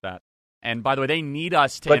have fun with that. And by the way, they need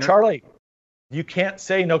us to. But Charlie, you can't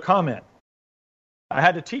say no comment. I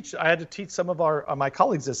had to teach some of my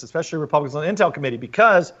colleagues this, especially Republicans on the Intel Committee,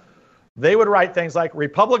 because they would write things like,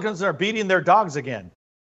 Republicans are beating their dogs again.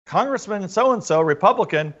 Congressman so-and-so,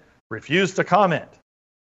 Republican, refused to comment.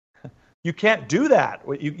 You can't do that.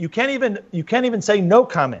 You can't even say no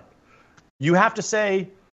comment. You have to say,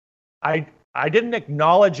 I didn't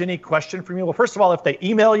acknowledge any question from you. Well, first of all, if they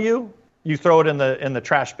email you, you throw it in the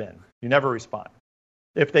trash bin. You never respond.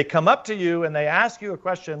 If they come up to you and they ask you a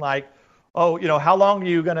question like, oh, how long are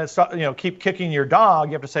you going to keep kicking your dog?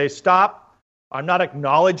 You have to say, stop. I'm not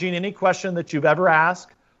acknowledging any question that you've ever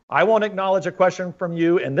asked. I won't acknowledge a question from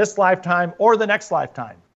you in this lifetime or the next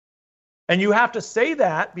lifetime. And you have to say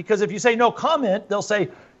that, because if you say no comment, they'll say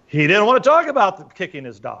he didn't want to talk about kicking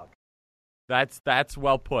his dog. That's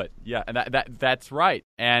well put. Yeah, that's right.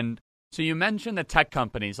 And so you mentioned the tech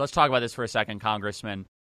companies. Let's talk about this for a second, Congressman,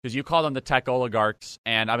 because you call them the tech oligarchs,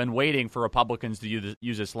 and I've been waiting for Republicans to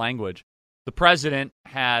use this language. The president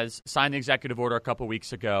has signed the executive order a couple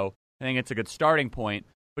weeks ago. I think it's a good starting point.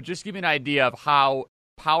 But just give me an idea of how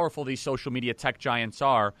powerful these social media tech giants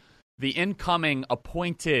are. The incoming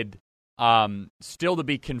appointed, still to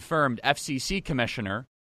be confirmed, FCC commissioner,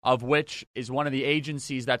 of which is one of the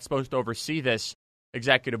agencies that's supposed to oversee this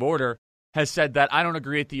executive order, has said that I don't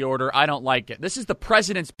agree with the order. I don't like it. This is the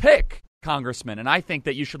president's pick, Congressman, and I think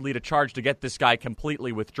that you should lead a charge to get this guy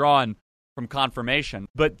completely withdrawn from confirmation.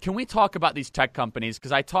 But can we talk about these tech companies?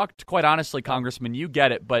 Because I talked, quite honestly, Congressman, you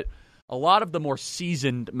get it, but a lot of the more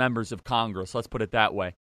seasoned members of Congress, let's put it that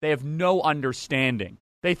way, they have no understanding.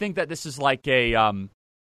 They think that this is like a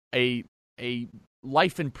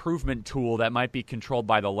life improvement tool that might be controlled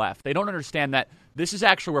by the left. They don't understand that this is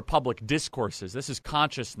actually where public discourse is. This is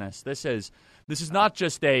consciousness. This is not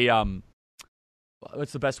just a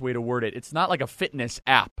what's the best way to word it? It's not like a fitness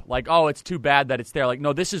app. Like, oh, it's too bad that it's there. Like,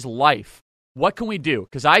 no, this is life. What can we do?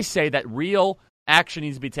 Because I say that real action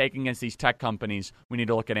needs to be taken against these tech companies. We need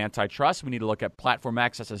to look at antitrust. We need to look at platform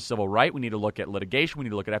access as a civil right. We need to look at litigation. We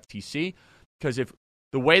need to look at FTC. Because if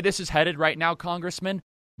the way this is headed right now, Congressman,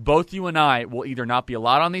 both you and I will either not be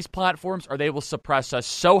allowed on these platforms or they will suppress us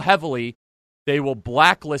so heavily, they will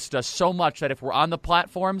blacklist us so much that if we're on the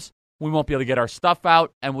platforms, we won't be able to get our stuff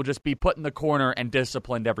out and we'll just be put in the corner and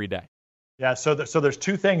disciplined every day. Yeah, so there's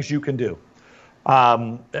two things you can do.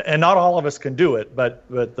 And not all of us can do it, but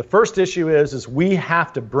the first issue is we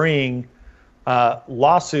have to bring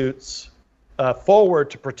lawsuits forward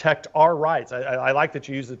to protect our rights. I like that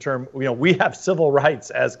you use the term, we have civil rights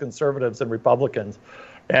as conservatives and Republicans.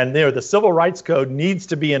 And the Civil Rights Code needs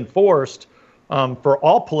to be enforced for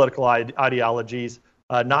all political ideologies,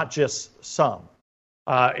 not just some.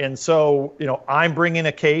 And so, I'm bringing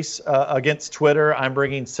a case against Twitter. I'm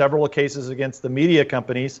bringing several cases against the media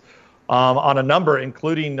companies on a number,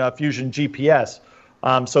 including Fusion GPS.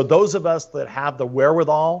 So those of us that have the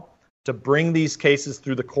wherewithal to bring these cases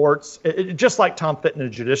through the courts, just like Tom Fitton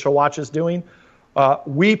and Judicial Watch is doing,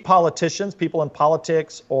 we politicians, people in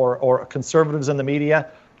politics or conservatives in the media,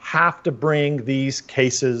 have to bring these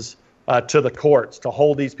cases to the courts to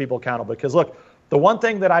hold these people accountable. Because look, the one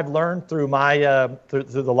thing that I've learned through my through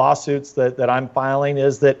the lawsuits that I'm filing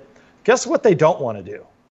is that guess what they don't want to do?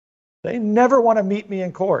 They never want to meet me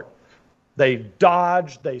in court. They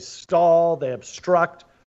dodge, they stall, they obstruct.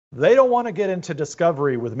 They don't want to get into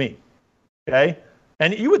discovery with me. Okay?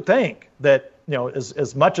 And you would think that,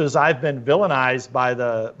 as much as I've been villainized by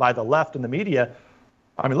the left and the media,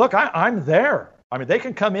 I mean, look, I'm there. I mean, they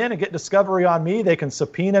can come in and get discovery on me. They can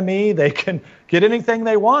subpoena me. They can get anything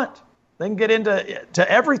they want. They can get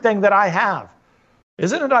into everything that I have.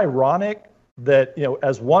 Isn't it ironic that,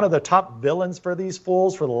 as one of the top villains for these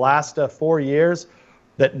fools for the last 4 years,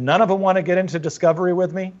 that none of them want to get into discovery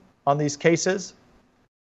with me on these cases?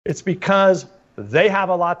 It's because they have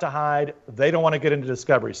a lot to hide. They don't want to get into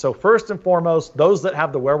discovery. So first and foremost, those that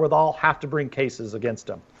have the wherewithal have to bring cases against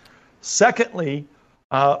them. Secondly,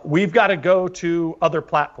 we've got to go to other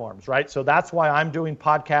platforms, right? So that's why I'm doing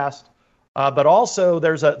podcast. But also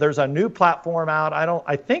there's a new platform out.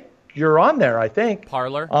 I think you're on there. I think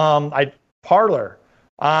Parler. Parler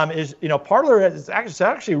Parler is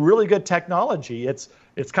actually really good technology.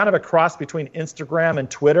 It's kind of a cross between Instagram and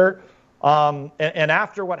Twitter. And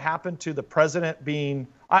after what happened to the president being,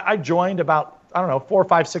 I joined about 4,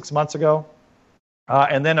 5, 6 months ago,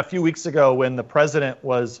 and then a few weeks ago when the president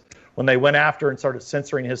when they went after and started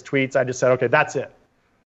censoring his tweets, I just said, okay, that's it.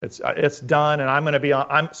 It's done, and I'm going to be on.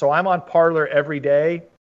 I'm on Parler every day,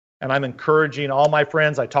 and I'm encouraging all my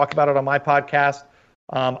friends. I talk about it on my podcast.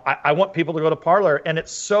 I want people to go to Parler, and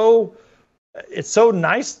it's so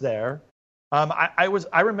nice there.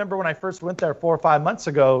 I remember when I first went there 4 or 5 months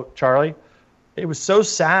ago, Charlie. It was so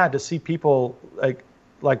sad to see people like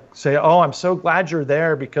say, "Oh, I'm so glad you're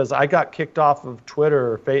there because I got kicked off of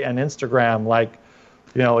Twitter and Instagram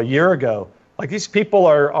a year ago." Like these people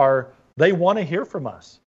are they want to hear from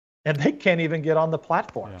us. And they can't even get on the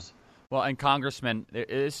platforms. Well, and Congressman,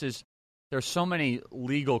 there's so many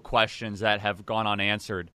legal questions that have gone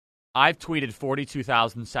unanswered. I've tweeted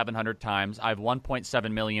 42,700 times. I have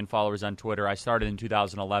 1.7 million followers on Twitter. I started in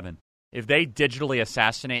 2011. If they digitally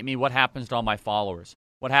assassinate me, what happens to all my followers?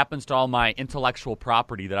 What happens to all my intellectual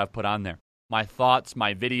property that I've put on there? My thoughts,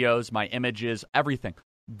 my videos, my images, everything.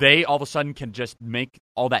 They all of a sudden can just make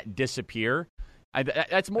all that disappear.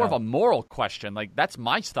 That's more of a moral question. Like, that's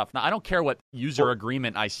my stuff. Now, I don't care what user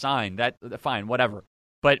agreement I signed. That fine, whatever.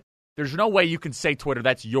 But there's no way you can say, Twitter,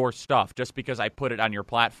 that's your stuff just because I put it on your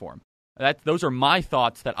platform. Those are my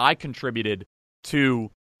thoughts that I contributed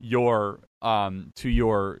to your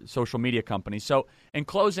social media company. So, in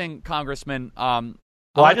closing, Congressman,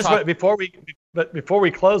 before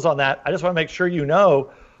we close on that, I just want to make sure you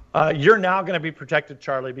know you're now going to be protected,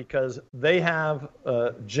 Charlie, because they have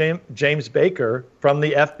James Baker from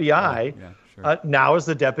the FBI now as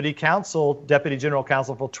the deputy general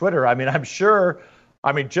counsel for Twitter. I mean, I'm sure.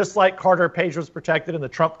 I mean, just like Carter Page was protected in the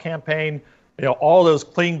Trump campaign, all those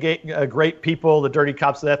great people, the dirty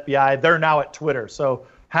cops of the FBI, they're now at Twitter. So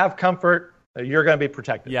have comfort. You're going to be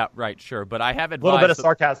protected. Yeah, right, sure. But I have advised... A little bit of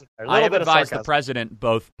sarcasm there. I have advised the president,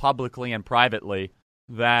 both publicly and privately,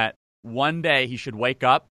 that one day he should wake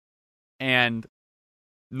up and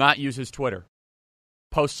not use his Twitter.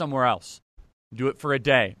 Post somewhere else. Do it for a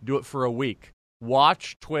day. Do it for a week.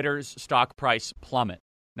 Watch Twitter's stock price plummet.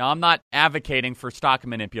 Now, I'm not advocating for stock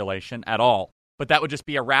manipulation at all, but that would just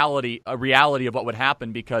be a reality of what would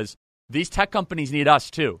happen because these tech companies need us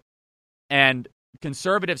too. And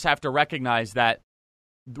conservatives have to recognize that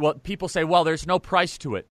people say, well, there's no price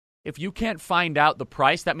to it. If you can't find out the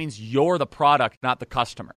price, that means you're the product, not the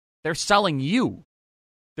customer. They're selling you.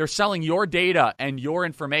 They're selling your data and your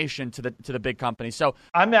information to the big companies. So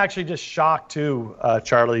I'm actually just shocked too,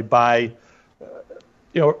 Charlie, by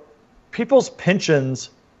people's pensions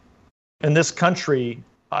in this country.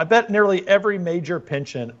 I bet nearly every major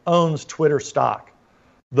pension owns Twitter stock.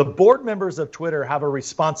 The board members of Twitter have a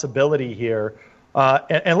responsibility here.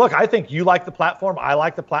 And look, I think you like the platform. I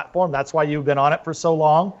like the platform. That's why you've been on it for so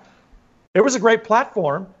long. It was a great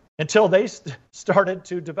platform until they started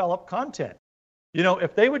to develop content.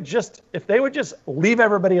 If they would just leave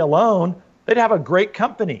everybody alone, they'd have a great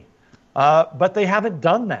company. But they haven't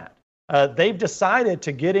done that. They've decided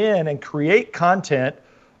to get in and create content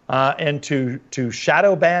and to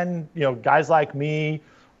shadow ban, guys like me,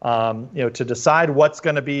 to decide what's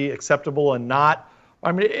going to be acceptable and not.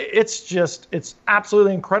 I mean, it's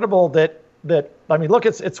absolutely incredible that look,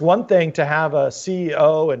 it's one thing to have a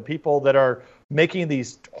CEO and people that are making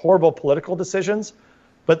these horrible political decisions,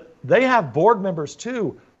 but they have board members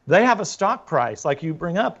too. They have a stock price, like you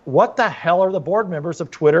bring up. What the hell are the board members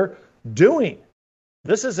of Twitter doing?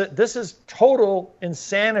 This is total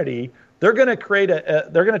insanity. They're going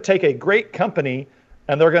to take a great company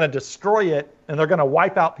and they're going to destroy it, and they're going to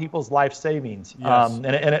wipe out people's life savings. Yes.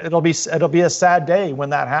 And it'll be a sad day when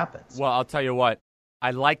that happens. Well, I'll tell you what.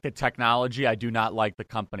 I like the technology. I do not like the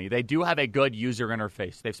company. They do have a good user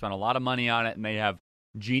interface. They've spent a lot of money on it, and they have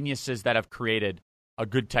geniuses that have created a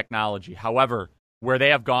good technology. However, where they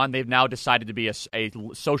have gone, they've now decided to be a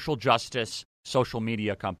social justice, social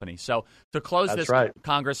media company. So to close That's this, right.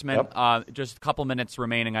 Congressman, just a couple minutes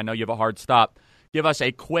remaining. I know you have a hard stop. Give us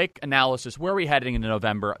a quick analysis. Where are we heading into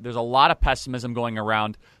November? There's a lot of pessimism going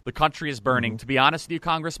around. The country is burning. To be honest with you,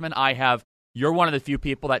 Congressman, you're one of the few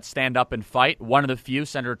people that stand up and fight. One of the few.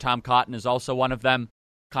 Senator Tom Cotton is also one of them.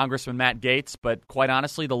 Congressman Matt Gaetz. But quite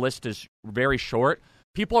honestly, the list is very short.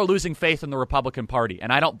 People are losing faith in the Republican Party,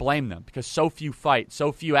 and I don't blame them because so few fight.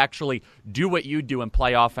 So few actually do what you do and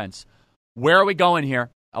play offense. Where are we going here?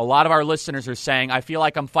 A lot of our listeners are saying, I feel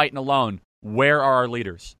like I'm fighting alone. Where are our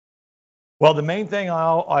leaders? Well, the main thing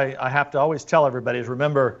I have to always tell everybody is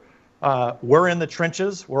remember, we're in the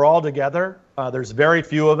trenches. We're all together. There's very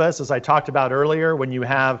few of us, as I talked about earlier. When you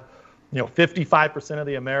have, 55% of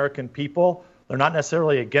the American people, they're not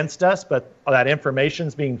necessarily against us, but that information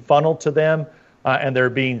is being funneled to them, and they're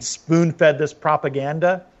being spoon-fed this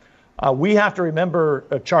propaganda. We have to remember,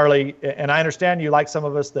 Charlie, and I understand you like some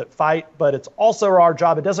of us that fight, but it's also our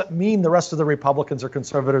job. It doesn't mean the rest of the Republicans or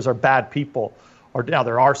conservatives are bad people. Or now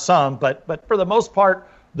there are some, but for the most part,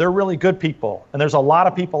 they're really good people. And there's a lot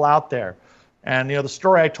of people out there. And, the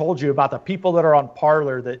story I told you about the people that are on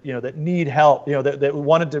Parler that, that need help, that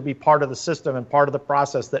wanted to be part of the system and part of the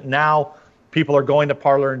process, that now people are going to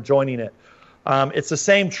Parler and joining it. It's the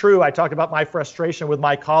same true. I talked about my frustration with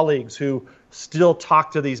my colleagues who still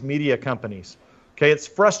talk to these media companies. Okay, it's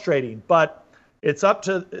frustrating, but it's up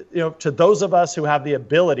to, to those of us who have the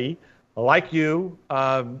ability like you,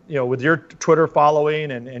 with your Twitter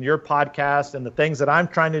following and your podcast and the things that I'm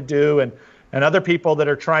trying to do and other people that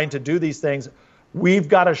are trying to do these things, we've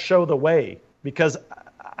got to show the way, because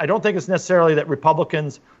I don't think it's necessarily that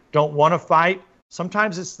Republicans don't want to fight.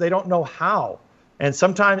 Sometimes it's they don't know how. And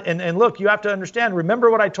sometimes, and look, you have to understand,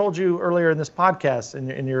 remember what I told you earlier in this podcast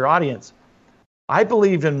in your audience. I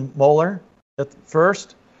believed in Mueller at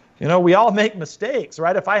first. We all make mistakes,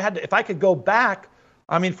 right? If I could go back,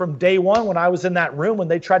 from day one when I was in that room when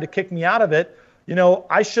they tried to kick me out of it,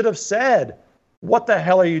 I should have said, what the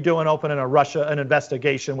hell are you doing opening an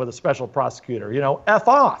investigation with a special prosecutor? F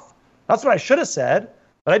off. That's what I should have said,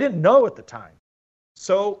 but I didn't know at the time.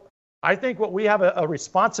 So I think what we have a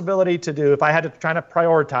responsibility to do, if I had to try to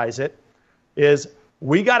prioritize it, is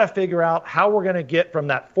we got to figure out how we're going to get from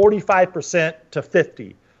that 45% to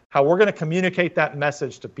 50%, how we're going to communicate that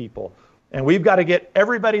message to people. And we've got to get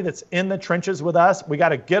everybody that's in the trenches with us, we got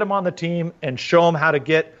to get them on the team and show them how to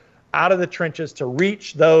get out of the trenches to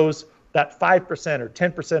reach that 5% or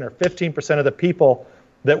 10% or 15% of the people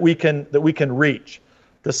that we can reach.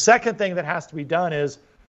 The second thing that has to be done is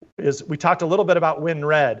we talked a little bit about Win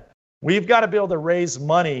Red. We've got to be able to raise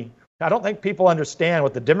money. I don't think people understand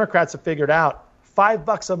what the Democrats have figured out.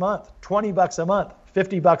 $5 a month, $20 a month,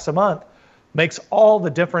 $50 a month makes all the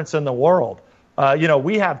difference in the world.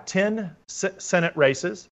 We have 10 Senate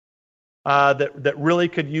races that really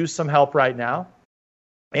could use some help right now.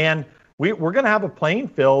 And we're going to have a playing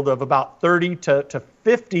field of about 30 to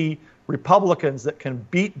 50 Republicans that can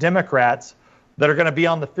beat Democrats that are going to be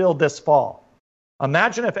on the field this fall.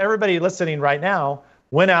 Imagine if everybody listening right now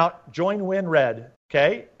went out, joined Win Red,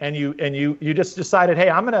 okay, and you just decided, hey,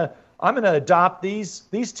 I'm gonna adopt these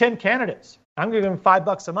 10 candidates. I'm gonna give them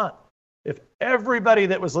 $5 a month. If everybody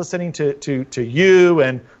that was listening to you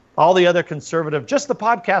and all the other conservative, just the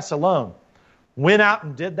podcast alone, went out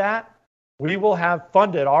and did that, we will have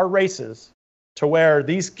funded our races to where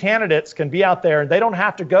these candidates can be out there and they don't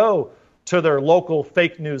have to go to their local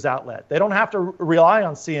fake news outlet. They don't have to rely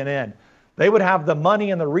on CNN. They would have the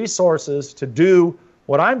money and the resources to do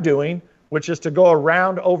what I'm doing, which is to go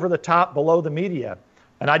around over the top below the media.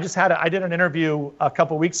 And I did an interview a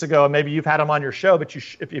couple weeks ago, and maybe you've had him on your show, but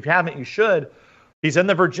if you haven't, you should. He's in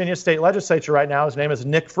the Virginia State Legislature right now. His name is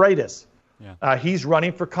Nick Freitas. Yeah. He's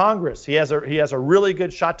running for Congress. He has a really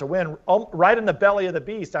good shot to win, right in the belly of the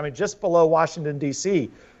beast. Just below Washington, D.C.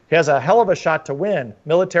 He has a hell of a shot to win.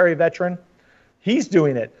 Military veteran. He's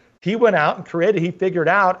doing it. He went out and he figured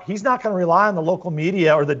out he's not going to rely on the local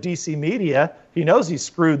media or the D.C. media. He knows he's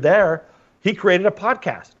screwed there. He created a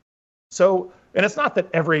podcast. So, and it's not that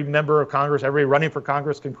every member of Congress, every running for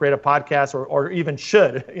Congress can create a podcast or even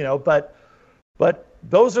should, but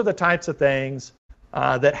those are the types of things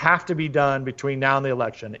that have to be done between now and the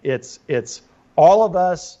election. It's all of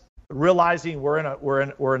us realizing we're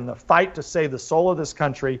in the fight to save the soul of this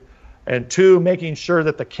country, and two, making sure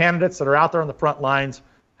that the candidates that are out there on the front lines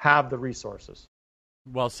have the resources.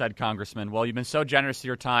 Well said, Congressman. Well, you've been so generous with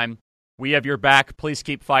your time. We have your back. Please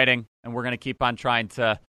keep fighting, and we're going to keep on trying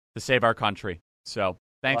to save our country. So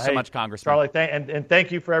thanks so much, Congressman. Charlie, and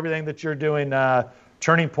thank you for everything that you're doing.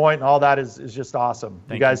 Turning Point and all that is just awesome.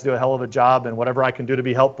 You guys do a hell of a job, and whatever I can do to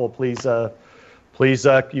be helpful, please,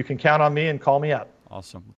 you can count on me and call me up.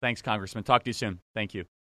 Awesome. Thanks, Congressman. Talk to you soon. Thank you.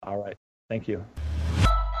 All right. Thank you.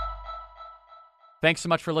 Thanks so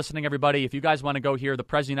much for listening, everybody. If you guys want to go hear the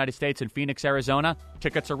President of the United States in Phoenix, Arizona,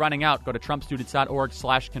 tickets are running out. Go to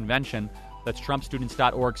trumpstudents.org/convention. That's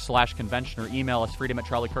trumpstudents.org/convention, or email us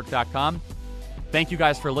freedom@charliekirk.com. Thank you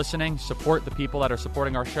guys for listening. Support the people that are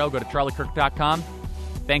supporting our show. Go to charliekirk.com.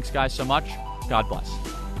 Thanks, guys, so much. God bless.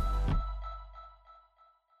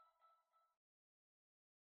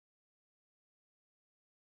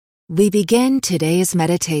 We begin today's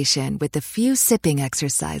meditation with a few sipping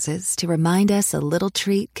exercises to remind us a little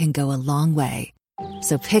treat can go a long way.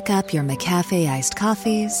 So pick up your McCafe iced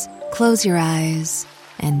coffees, close your eyes,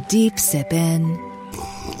 and deep sip in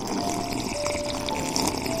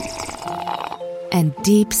and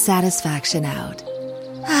deep satisfaction out.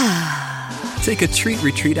 Take a treat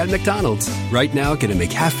retreat at McDonald's. Right now, get a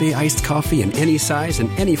McCafe iced coffee in any size and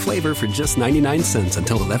any flavor for just 99 cents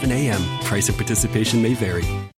until 11 a.m. Price and participation may vary.